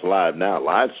to us live now,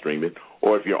 live streaming,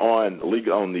 or if you're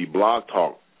on the Blog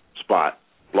Talk spot,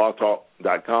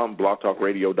 blogtalk.com,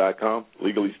 blogtalkradio.com,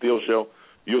 Legally Steel Show,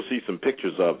 you'll see some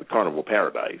pictures of the Carnival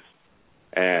Paradise.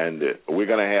 And we're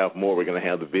going to have more. We're going to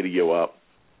have the video up.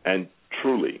 And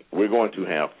truly, we're going to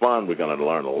have fun. We're going to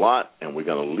learn a lot, and we're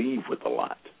going to leave with a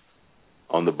lot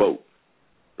on the boat.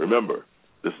 Remember,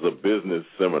 this is a business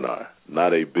seminar,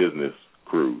 not a business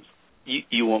cruise.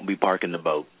 You won't be parking the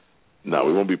boat? No,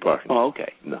 we won't be parking. Oh,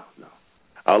 okay. No.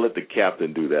 I'll let the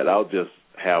captain do that. I'll just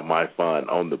have my fun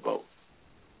on the boat.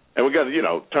 And we got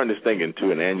to, turn this thing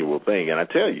into an annual thing. And I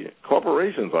tell you,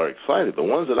 corporations are excited. The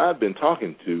ones that I've been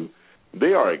talking to,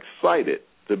 they are excited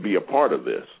to be a part of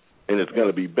this, and it's going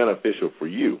to be beneficial for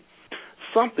you.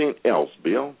 Something else,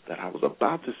 Bill, that I was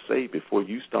about to say before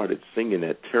you started singing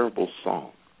that terrible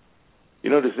song.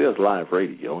 This is live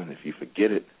radio, and if you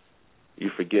forget it, you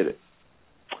forget it.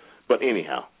 But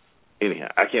anyhow, anyhow,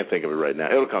 I can't think of it right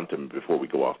now. It'll come to me before we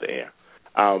go off the air.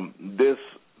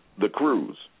 The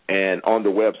cruise, and on the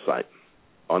website,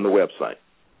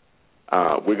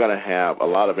 we're going to have a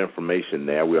lot of information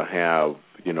there. We'll have,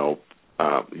 you'll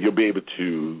be able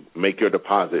to make your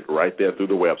deposit right there through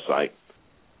the website.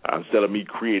 Instead of me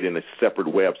creating a separate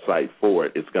website for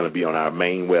it, it's going to be on our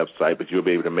main website, but you'll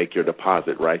be able to make your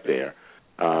deposit right there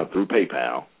through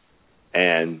PayPal.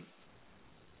 And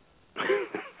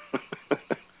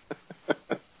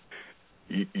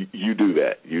you do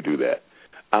that.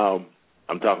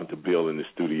 I'm talking to Bill in the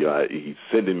studio. He's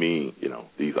sending me,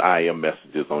 these IM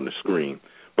messages on the screen.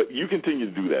 But you continue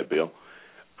to do that, Bill.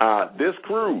 This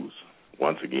cruise,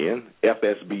 once again,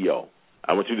 FSBO.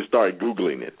 I want you to start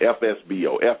Googling it,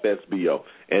 FSBO.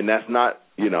 And that's not,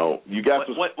 you got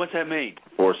to... What's that mean?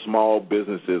 For small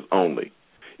businesses only.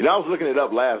 I was looking it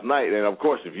up last night, and, of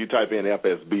course, if you type in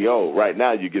FSBO, right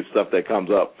now you get stuff that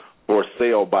comes up for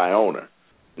sale by owner.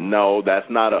 No, that's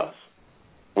not us.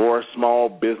 For small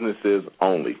businesses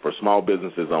only.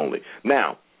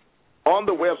 Now, on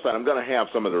the website, I'm going to have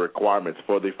some of the requirements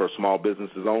for small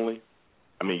businesses only.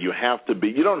 I mean, you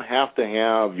don't have to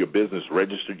have your business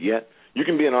registered yet. You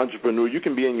can be an entrepreneur. You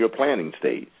can be in your planning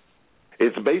stage.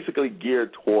 It's basically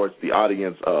geared towards the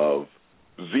audience of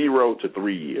 0 to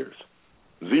 3 years.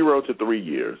 0 to 3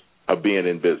 years of being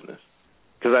in business.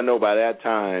 Because I know by that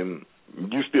time,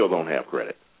 you still don't have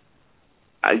credit.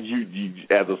 You,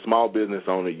 as a small business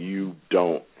owner, you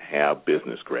don't have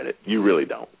business credit. You really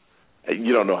don't.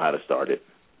 You don't know how to start it.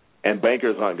 And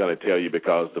bankers aren't going to tell you,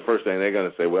 because the first thing they're going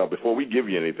to say, well, before we give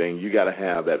you anything, you got to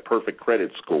have that perfect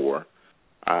credit score,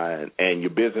 and your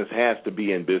business has to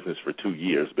be in business for 2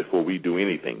 years before we do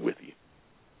anything with you.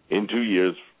 In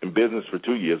business for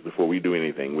 2 years before we do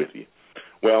anything with you.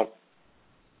 Well,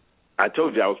 I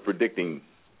told you I was predicting,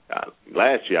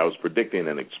 last year I was predicting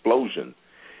an explosion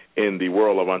in the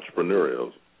world of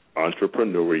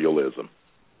entrepreneurialism,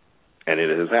 and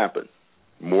it has happened.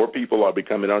 More people are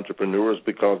becoming entrepreneurs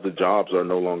because the jobs are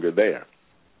no longer there.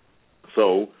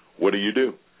 So what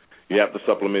do? You have to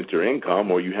supplement your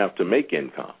income, or you have to make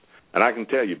income. And I can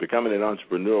tell you, becoming an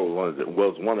entrepreneur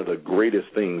was one of the greatest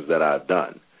things that I've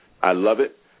done. I love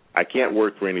it. I can't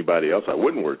work for anybody else. I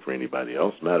wouldn't work for anybody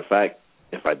else. Matter of fact,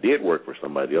 if I did work for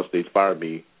somebody else, they'd fire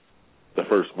me the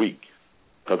first week,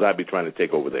 because I'd be trying to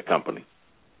take over their company.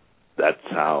 That's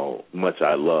how much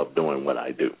I love doing what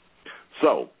I do.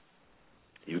 So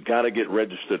you got to get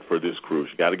registered for this cruise.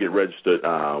 You got to get registered.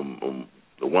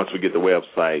 Once we get the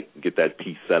website, get that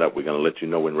piece set up, we're going to let you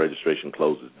know when registration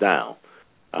closes down,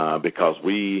 because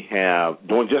we have,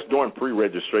 during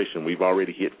pre-registration, we've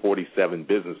already hit 47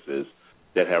 businesses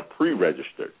that have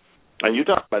pre-registered. And you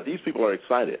talk about, these people are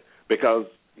excited because,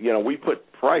 we put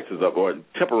prices up, or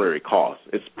temporary costs.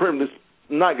 It's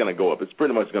not going to go up. It's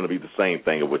pretty much going to be the same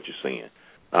thing of what you're seeing.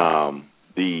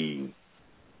 The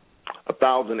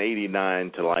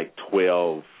 $1,089 to like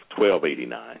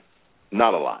 $1,289.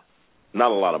 Not a lot.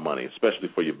 Not a lot of money, especially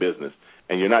for your business.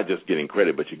 And you're not just getting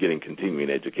credit, but you're getting continuing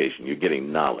education. You're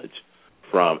getting knowledge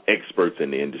from experts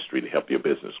in the industry to help your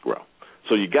business grow.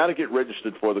 So you got to get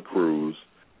registered for the cruise.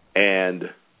 And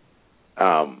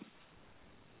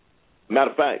matter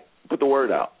of fact, put the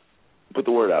word out.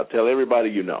 Tell everybody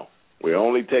you know. We're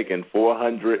only taking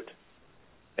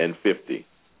 450.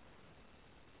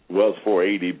 Well, it's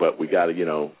 480, but we got 30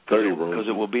 rooms. Because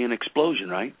it will be an explosion,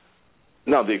 right?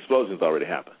 No, the explosion's already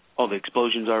happened. Oh, the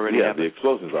explosion's already happened? Yeah, the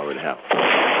explosion's already happened.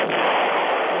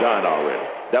 Done already.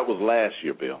 That was last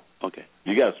year, Bill. Okay.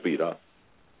 You got to speed up.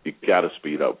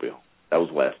 Bill. That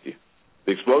was last year.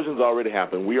 The explosion's already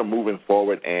happened. We are moving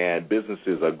forward, and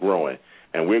businesses are growing,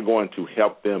 and we're going to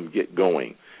help them get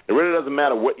going. It really doesn't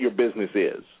matter what your business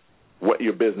is.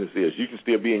 You can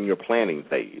still be in your planning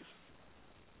phase,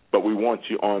 but we want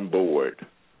you on board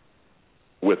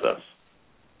with us.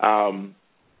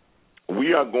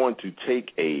 We are going to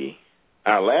take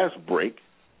our last break,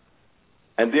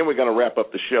 and then we're going to wrap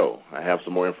up the show. I have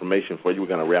some more information for you. We're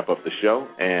going to wrap up the show,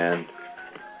 and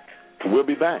we'll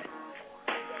be back.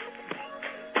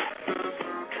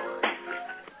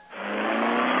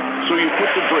 So you put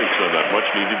the brakes on that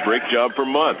much-needed brake job for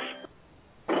months.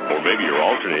 Or maybe your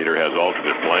alternator has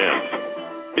alternate plans.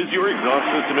 Is your exhaust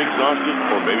system exhausted,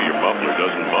 or maybe your muffler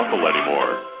doesn't muffle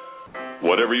anymore?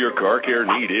 Whatever your car care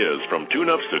need is, from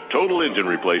tune-ups to total engine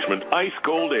replacement, Ice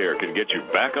Cold Air can get you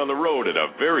back on the road at a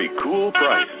very cool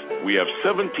price. We have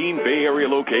 17 Bay Area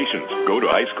locations. Go to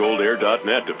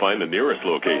icecoldair.net to find the nearest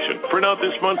location. Print out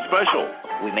this month's special.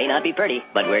 We may not be pretty,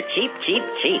 but we're cheap, cheap,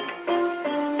 cheap.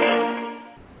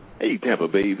 Hey, Tampa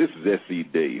Bay, this is S.C.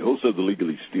 Day, host of the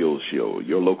Legally Steele Show,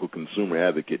 your local consumer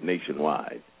advocate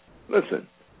nationwide. Listen,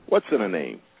 What's in a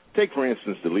name? Take, for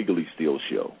instance, the Legally Steel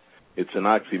Show. It's an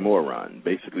oxymoron,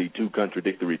 basically two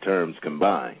contradictory terms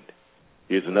combined.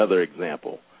 Here's another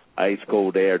example. Ice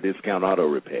Cold Air Discount Auto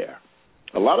Repair.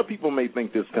 A lot of people may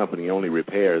think this company only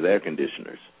repairs air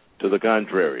conditioners. To the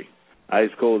contrary,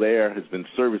 Ice Cold Air has been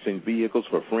servicing vehicles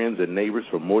for friends and neighbors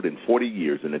for more than 40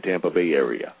 years in the Tampa Bay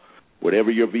area. Whatever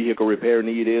your vehicle repair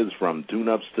need is, from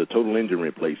tune-ups to total engine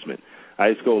replacement,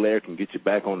 Ice Cold Air can get you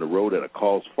back on the road at a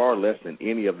cost far less than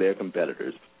any of their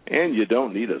competitors. And you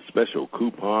don't need a special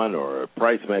coupon or a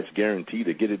price match guarantee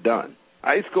to get it done.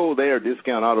 Ice Cold Air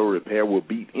Discount Auto Repair will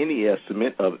beat any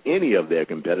estimate of any of their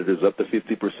competitors up to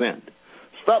 50%.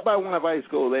 Stop by one of Ice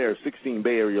Cold Air's 16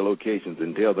 Bay Area locations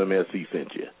and tell them SC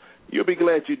sent you. You'll be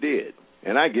glad you did,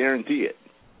 and I guarantee it.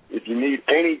 If you need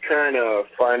any kind of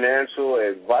financial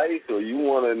advice or you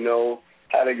want to know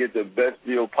how to get the best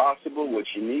deal possible, what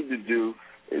you need to do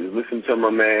is listen to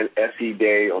my man, S.E.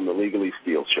 Day, on the Legally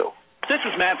Steel Show. This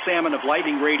is Matt Salmon of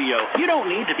Lightning Radio. You don't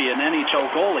need to be an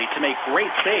NHL goalie to make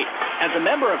great saves. As a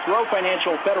member of Grow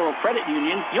Financial Federal Credit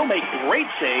Union, you'll make great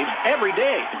saves every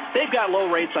day. They've got low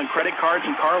rates on credit cards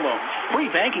and car loans, free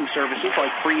banking services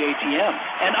like free ATM,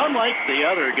 and unlike the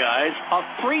other guys, a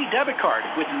free debit card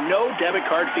with no debit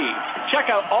card fees.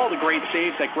 Check out all the great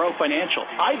saves at Grow Financial.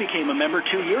 I became a member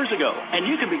 2 years ago, and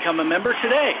you can become a member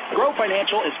today. Grow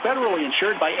Financial is federally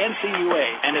insured by NCUA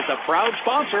and is a proud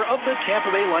sponsor of the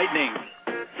Tampa Bay Lightning.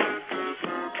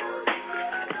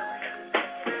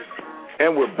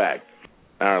 And we're back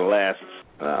in our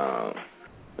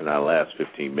last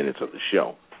 15 minutes of the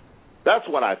show. That's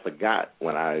what I forgot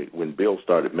when Bill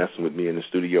started messing with me in the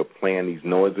studio playing these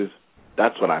noises.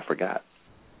 That's what I forgot.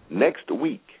 Next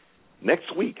week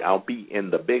I'll be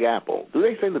in the Big Apple. Do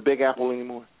they say the Big Apple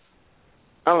anymore?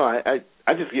 I don't know.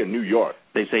 I just hear New York.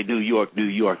 They say New York,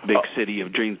 big city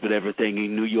of dreams, but everything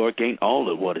in New York ain't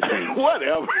all of what it seems.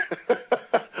 Whatever.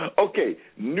 Okay,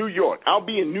 New York. I'll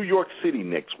be in New York City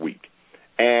next week.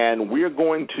 And we're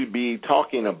going to be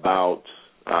talking about,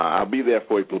 I'll be there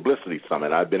for a publicity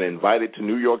summit. I've been invited to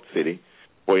New York City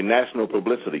for a national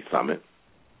publicity summit.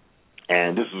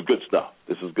 And this is good stuff.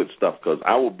 This is good stuff because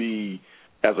I will be,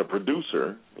 as a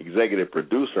producer, executive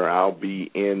producer, I'll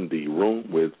be in the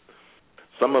room with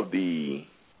some of the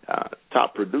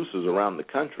top producers around the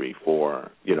country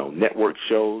for, network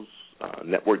shows,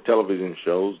 network television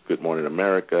shows, Good Morning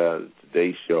America,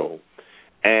 Today Show.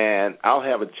 And I'll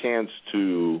have a chance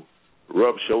to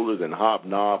rub shoulders and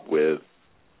hobnob with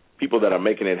people that are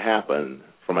making it happen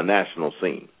from a national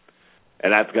scene.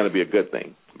 And that's going to be a good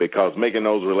thing because making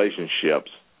those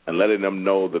relationships and letting them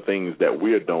know the things that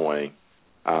we're doing,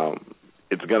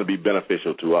 it's going to be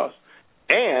beneficial to us.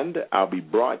 And I'll be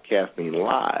broadcasting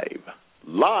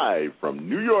live from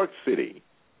New York City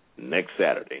next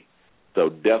Saturday. So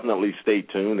definitely stay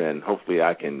tuned, and hopefully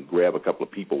I can grab a couple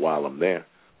of people while I'm there.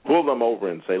 Pull them over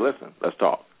and say, listen, let's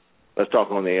talk. Let's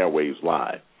talk on the airwaves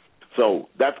live. So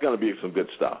that's going to be some good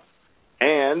stuff.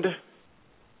 And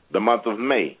the month of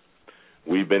May,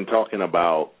 we've been talking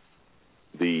about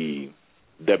the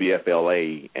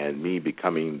WFLA and me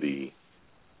becoming the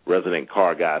resident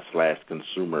car guy /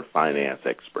 consumer finance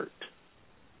expert.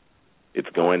 It's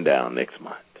going down next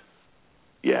month.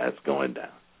 Yeah, it's going down.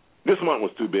 This month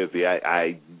was too busy.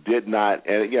 I did not,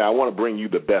 and I want to bring you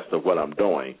the best of what I'm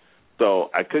doing. So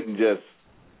I couldn't just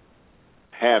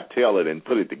tail it and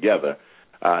put it together.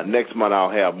 Next month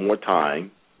I'll have more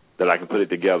time that I can put it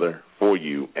together for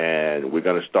you, and we're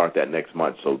going to start that next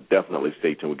month. So definitely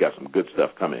stay tuned. We got some good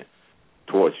stuff coming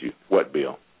towards you. What,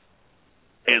 Bill?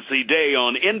 SC Day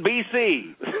on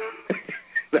NBC.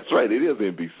 That's right. It is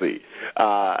NBC.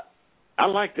 I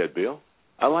like that, Bill.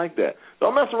 I like that.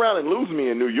 Don't mess around and lose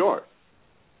me in New York.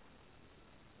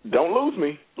 Don't lose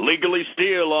me. Legally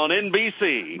Steel on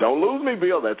NBC. Don't lose me,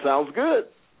 Bill. That sounds good.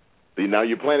 See, now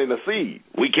you're planting a seed.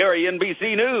 We carry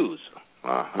NBC News.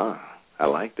 Uh-huh. I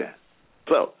like that.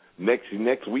 So,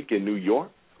 next week in New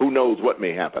York, who knows what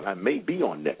may happen. I may be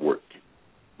on network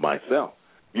myself.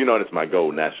 That's my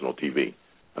goal, national TV,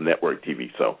 a network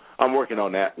TV. So I'm working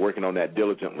on that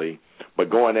diligently. But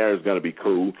going there is going to be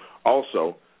cool.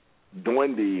 Also,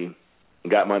 doing the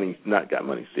Not Got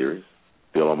Money series,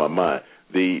 still on my mind,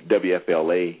 the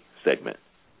WFLA segment,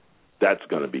 that's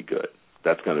going to be good.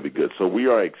 That's going to be good. So we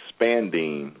are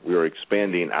expanding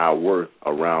our worth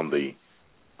around the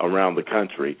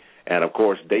country. And, of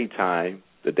course, the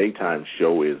daytime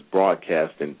show is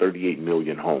broadcast in 38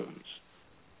 million homes.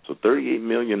 So 38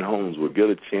 million homes will get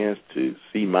a chance to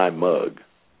see my mug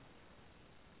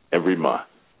every month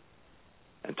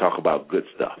and talk about good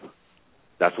stuff.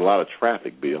 That's a lot of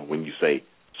traffic, Bill, when you say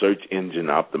search engine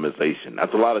optimization.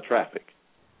 That's a lot of traffic.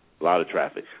 A lot of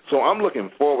traffic. So I'm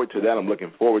looking forward to that. I'm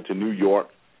looking forward to New York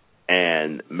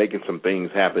and making some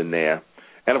things happen there.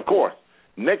 And, of course,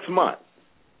 next month,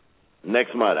 I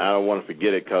don't want to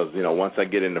forget it because, once I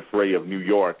get in the fray of New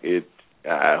York,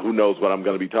 who knows what I'm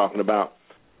going to be talking about.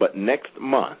 But next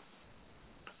month,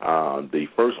 the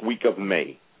first week of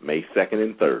May 2nd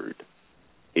and 3rd,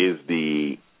 is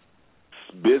the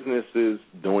businesses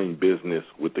doing business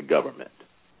with the government,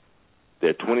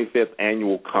 their 25th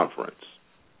annual conference.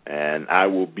 And I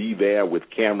will be there with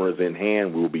cameras in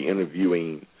hand. We will be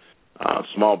interviewing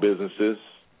small businesses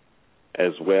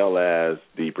as well as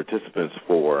the participants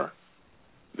for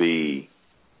the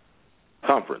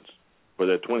conference, for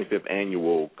their 25th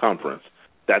annual conference.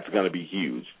 That's going to be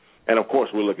huge. And, of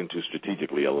course, we're looking to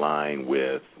strategically align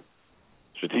with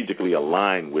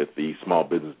the Small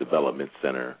Business Development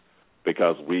Center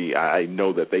because I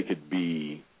know that they could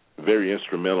be very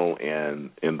instrumental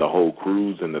in the whole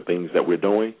cruise and the things that we're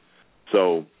doing.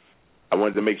 So I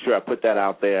wanted to make sure I put that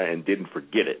out there and didn't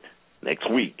forget it. Next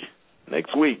week,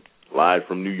 live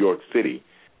from New York City.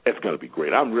 It's going to be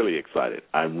great. I'm really excited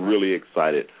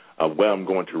of what I'm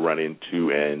going to run into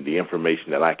and the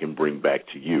information that I can bring back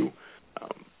to you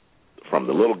from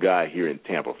the little guy here in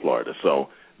Tampa, Florida. So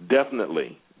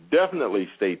definitely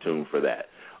stay tuned for that.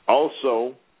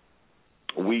 Also,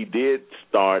 we did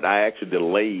start, I actually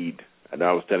delayed, and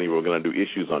I was telling you we were going to do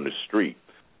Issues on the Street,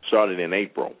 started in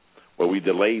April, but we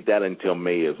delayed that until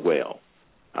May as well.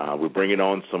 We're bringing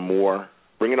on some more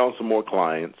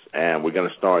clients, and we're going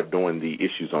to start doing the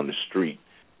Issues on the Street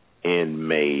in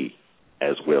May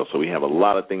as well. So we have a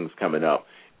lot of things coming up,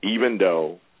 even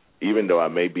though I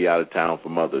may be out of town for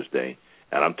Mother's Day.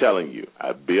 And I'm telling you,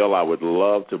 Bill, I would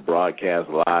love to broadcast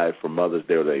live for Mother's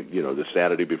Day, or the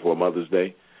Saturday before Mother's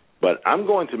Day. But I'm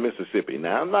going to Mississippi.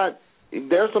 Now,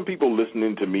 there are some people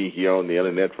listening to me here on the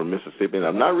internet from Mississippi, and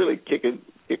I'm not really kicking.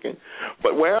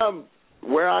 But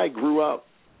where I grew up,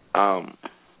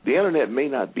 the internet may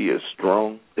not be as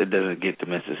strong. It doesn't get to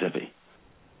Mississippi.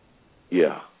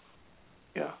 Yeah.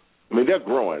 I mean, they're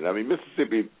growing. I mean,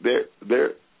 Mississippi,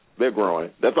 they're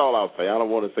growing. That's all I'll say. I don't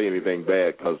want to say anything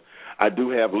bad because I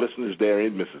do have listeners there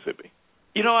in Mississippi.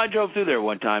 I drove through there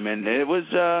one time, and it was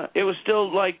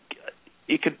still like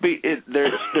it could be.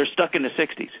 They're stuck in the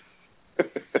 60s.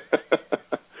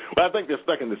 Well, I think they're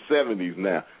stuck in the 70s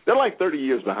now. They're like 30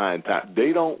 years behind time.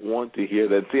 They don't want to hear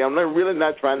that. See, I'm really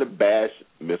not trying to bash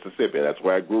Mississippi. That's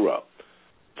where I grew up.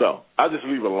 So I'll just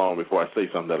leave it alone before I say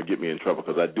something that'll get me in trouble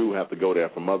because I do have to go there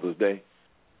for Mother's Day.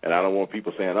 And I don't want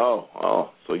people saying, oh,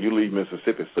 so you leave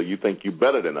Mississippi, so you think you're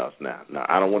better than us now. No,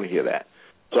 I don't want to hear that.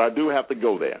 So I do have to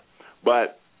go there.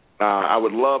 But I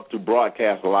would love to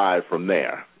broadcast live from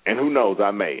there. And who knows,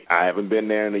 I may. I haven't been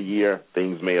there in a year.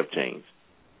 Things may have changed.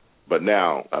 But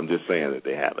now I'm just saying that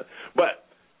they haven't. But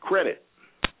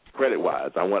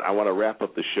credit-wise, I want to wrap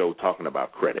up the show talking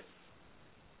about credit.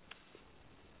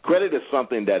 Credit is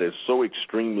something that is so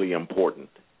extremely important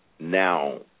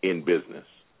now in business.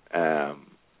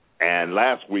 And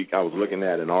last week I was looking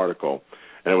at an article,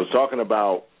 and it was talking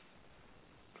about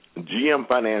GM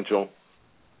Financial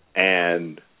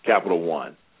and Capital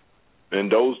One.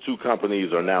 And those two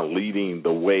companies are now leading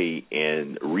the way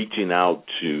in reaching out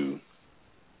to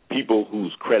people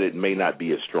whose credit may not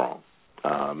be as strong,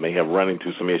 may have run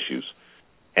into some issues.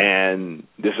 And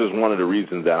this is one of the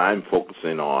reasons that I'm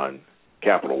focusing on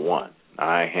Capital One.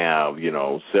 I have,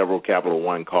 several Capital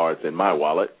One cards in my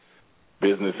wallet,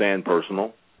 business and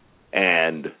personal,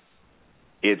 and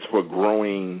it's for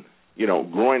growing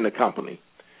the company.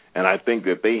 And I think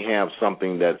that they have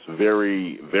something that's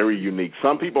very, very unique.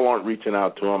 Some people aren't reaching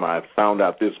out to them. I found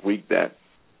out this week that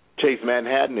Chase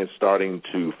Manhattan is starting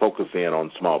to focus in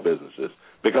on small businesses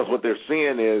because what they're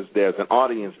seeing is there's an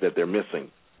audience that they're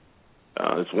missing.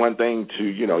 It's one thing to,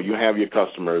 you have your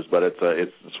customers, but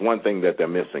it's one thing that they're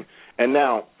missing. And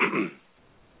now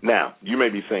you may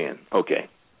be saying, okay,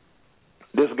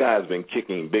 this guy's been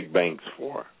kicking big banks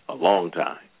for a long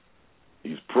time.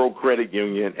 He's pro-credit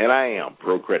union, and I am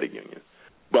pro-credit union.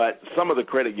 But some of the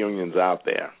credit unions out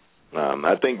there,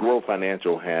 I think Grow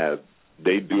Financial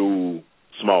they do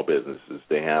small businesses.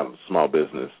 They have a small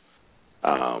business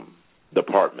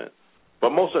department. But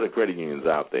most of the credit unions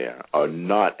out there are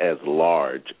not as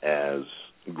large as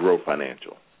Grow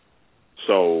Financial.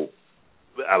 So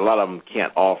a lot of them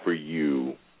can't offer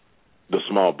you the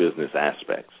small business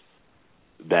aspects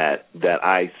that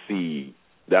I see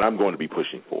that I'm going to be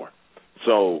pushing for.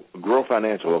 So Grow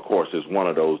Financial, of course, is one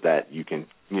of those that you can,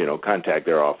 contact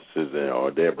their offices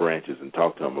or their branches and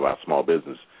talk to them about small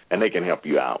business, and they can help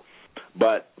you out.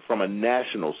 But from a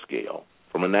national scale,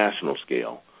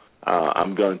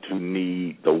 I'm going to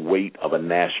need the weight of a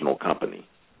national company.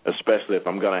 especially if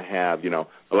I'm going to have, the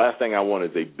last thing I want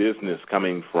is a business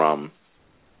coming from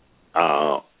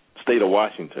state of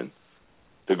Washington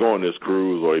to go on this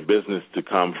cruise, or a business to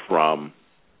come from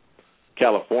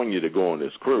California to go on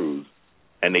this cruise,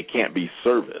 and they can't be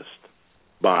serviced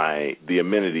by the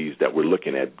amenities that we're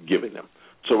looking at giving them.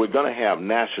 So we're going to have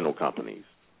national companies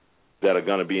that are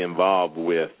going to be involved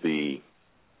with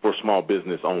for small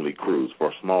business only cruise,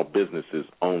 for small businesses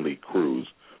only cruise,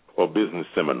 or business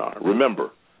seminar.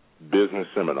 Remember, business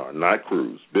seminar, not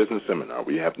cruise, business seminar.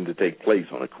 We happen to take place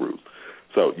on a cruise.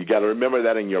 So you got to remember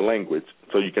that in your language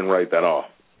so you can write that off.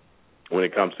 When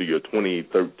it comes to your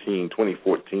 2013,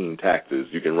 2014 taxes,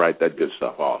 you can write that good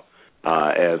stuff off.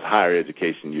 As higher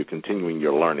education, you're continuing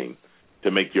your learning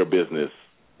to make your business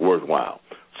worthwhile.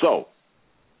 So,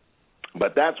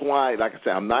 but that's why, like I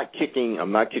said, I'm not kicking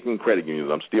credit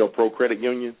unions. I'm still pro credit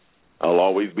union. I'll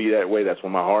always be that way. That's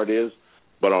where my heart is.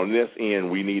 But on this end,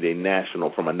 we need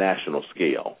from a national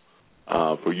scale,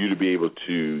 for you to be able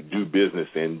to do business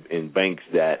in banks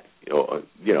that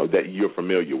that you're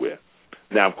familiar with.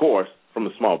 Now, of course, from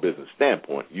a small business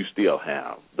standpoint, you still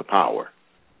have the power.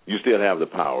 You still have the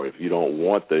power. If you don't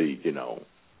want to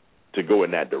go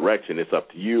in that direction, it's up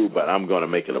to you, but I'm going to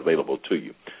make it available to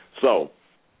you. So,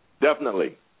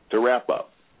 definitely, to wrap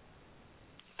up,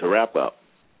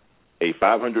 a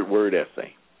 500-word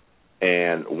essay.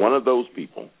 And one of those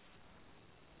people,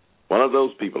 a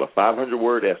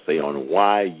 500-word essay on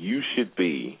why you should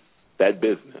be that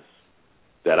business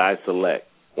that I select,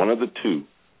 one of the two,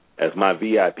 as my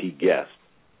VIP guest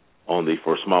on the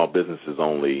For Small Businesses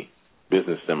Only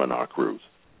Business Seminar Cruise.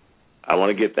 I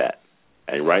want to get that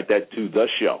and write that to the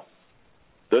show,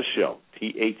 THESHOW,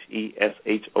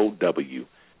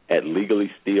 at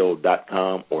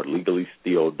legallysteal.com or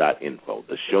legallysteal.info,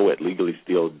 the show at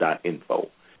legallysteal.info.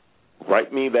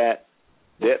 Write me that.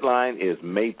 Deadline is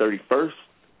May 31st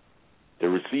to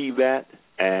receive that,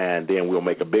 and then we'll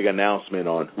make a big announcement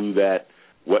on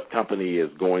what company is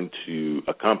going to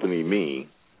accompany me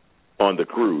on the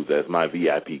cruise as my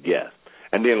VIP guest.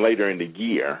 And then later in the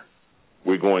year,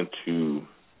 we're going to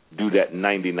do that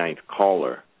 99th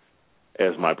caller,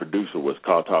 as my producer was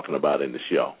talking about in the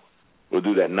show. We'll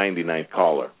do that 99th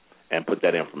caller and put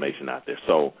that information out there.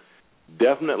 So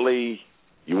definitely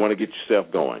you want to get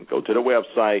yourself going. Go to the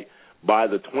website. By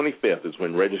the 25th is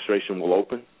when registration will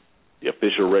open, the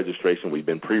official registration. We've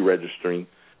been pre-registering,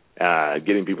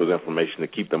 getting people's information to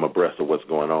keep them abreast of what's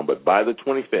going on. But by the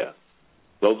 25th,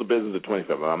 close the business the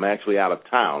 25th. I'm actually out of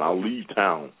town. I'll leave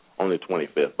town on the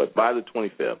 25th. But by the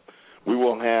 25th, we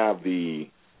will have the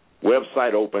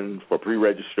website open for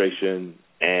pre-registration,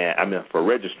 for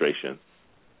registration,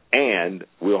 and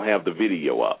we'll have the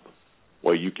video up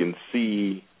where you can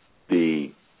see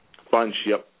the fun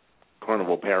ship,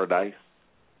 Carnival Paradise,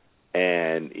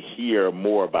 and hear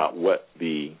more about what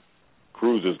the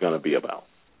cruise is going to be about.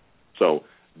 So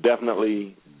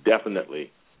definitely go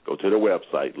to the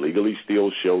website,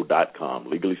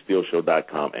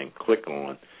 legallystealshow.com, and click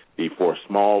on the For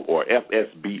Small or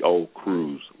FSBO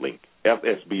Cruise link,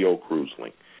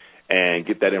 and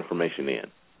get that information in.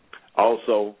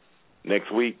 Also, next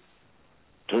week,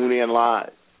 tune in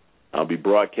live. I'll be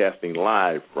broadcasting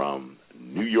live from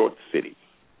New York City,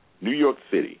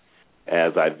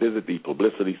 as I visit the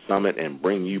Publicity Summit and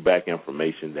bring you back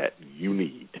information that you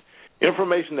need,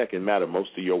 information that can matter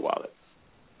most to your wallet.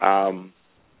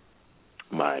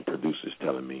 My producer's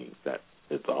telling me that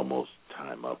it's almost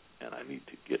time up and I need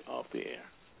to get off the air,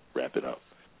 wrap it up.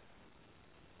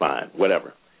 Fine,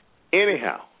 whatever.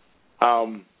 Anyhow,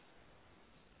 I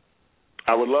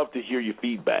would love to hear your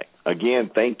feedback. Again,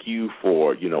 thank you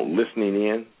for, listening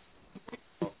in.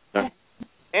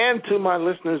 And to my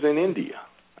listeners in India,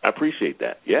 I appreciate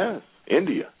that. Yes,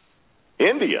 India.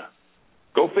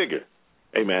 Go figure.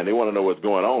 Hey, man, they want to know what's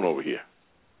going on over here.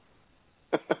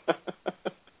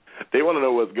 They want to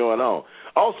know what's going on.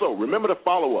 Also, remember to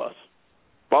follow us.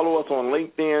 Follow us on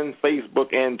LinkedIn,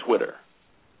 Facebook, and Twitter.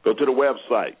 Go to the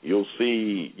website. You'll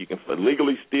see, you can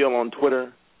Legally Steal on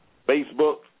Twitter,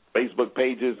 Facebook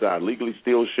pages, Legally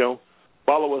Steal Show.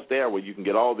 Follow us there where you can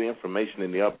get all the information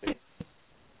in the update.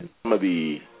 Some of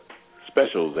the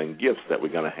specials and gifts that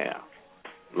we're going to have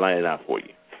lined out for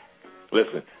you.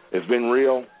 Listen, it's been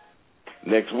real.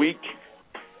 Next week,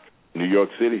 New York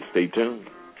City, stay tuned.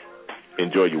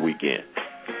 Enjoy your weekend.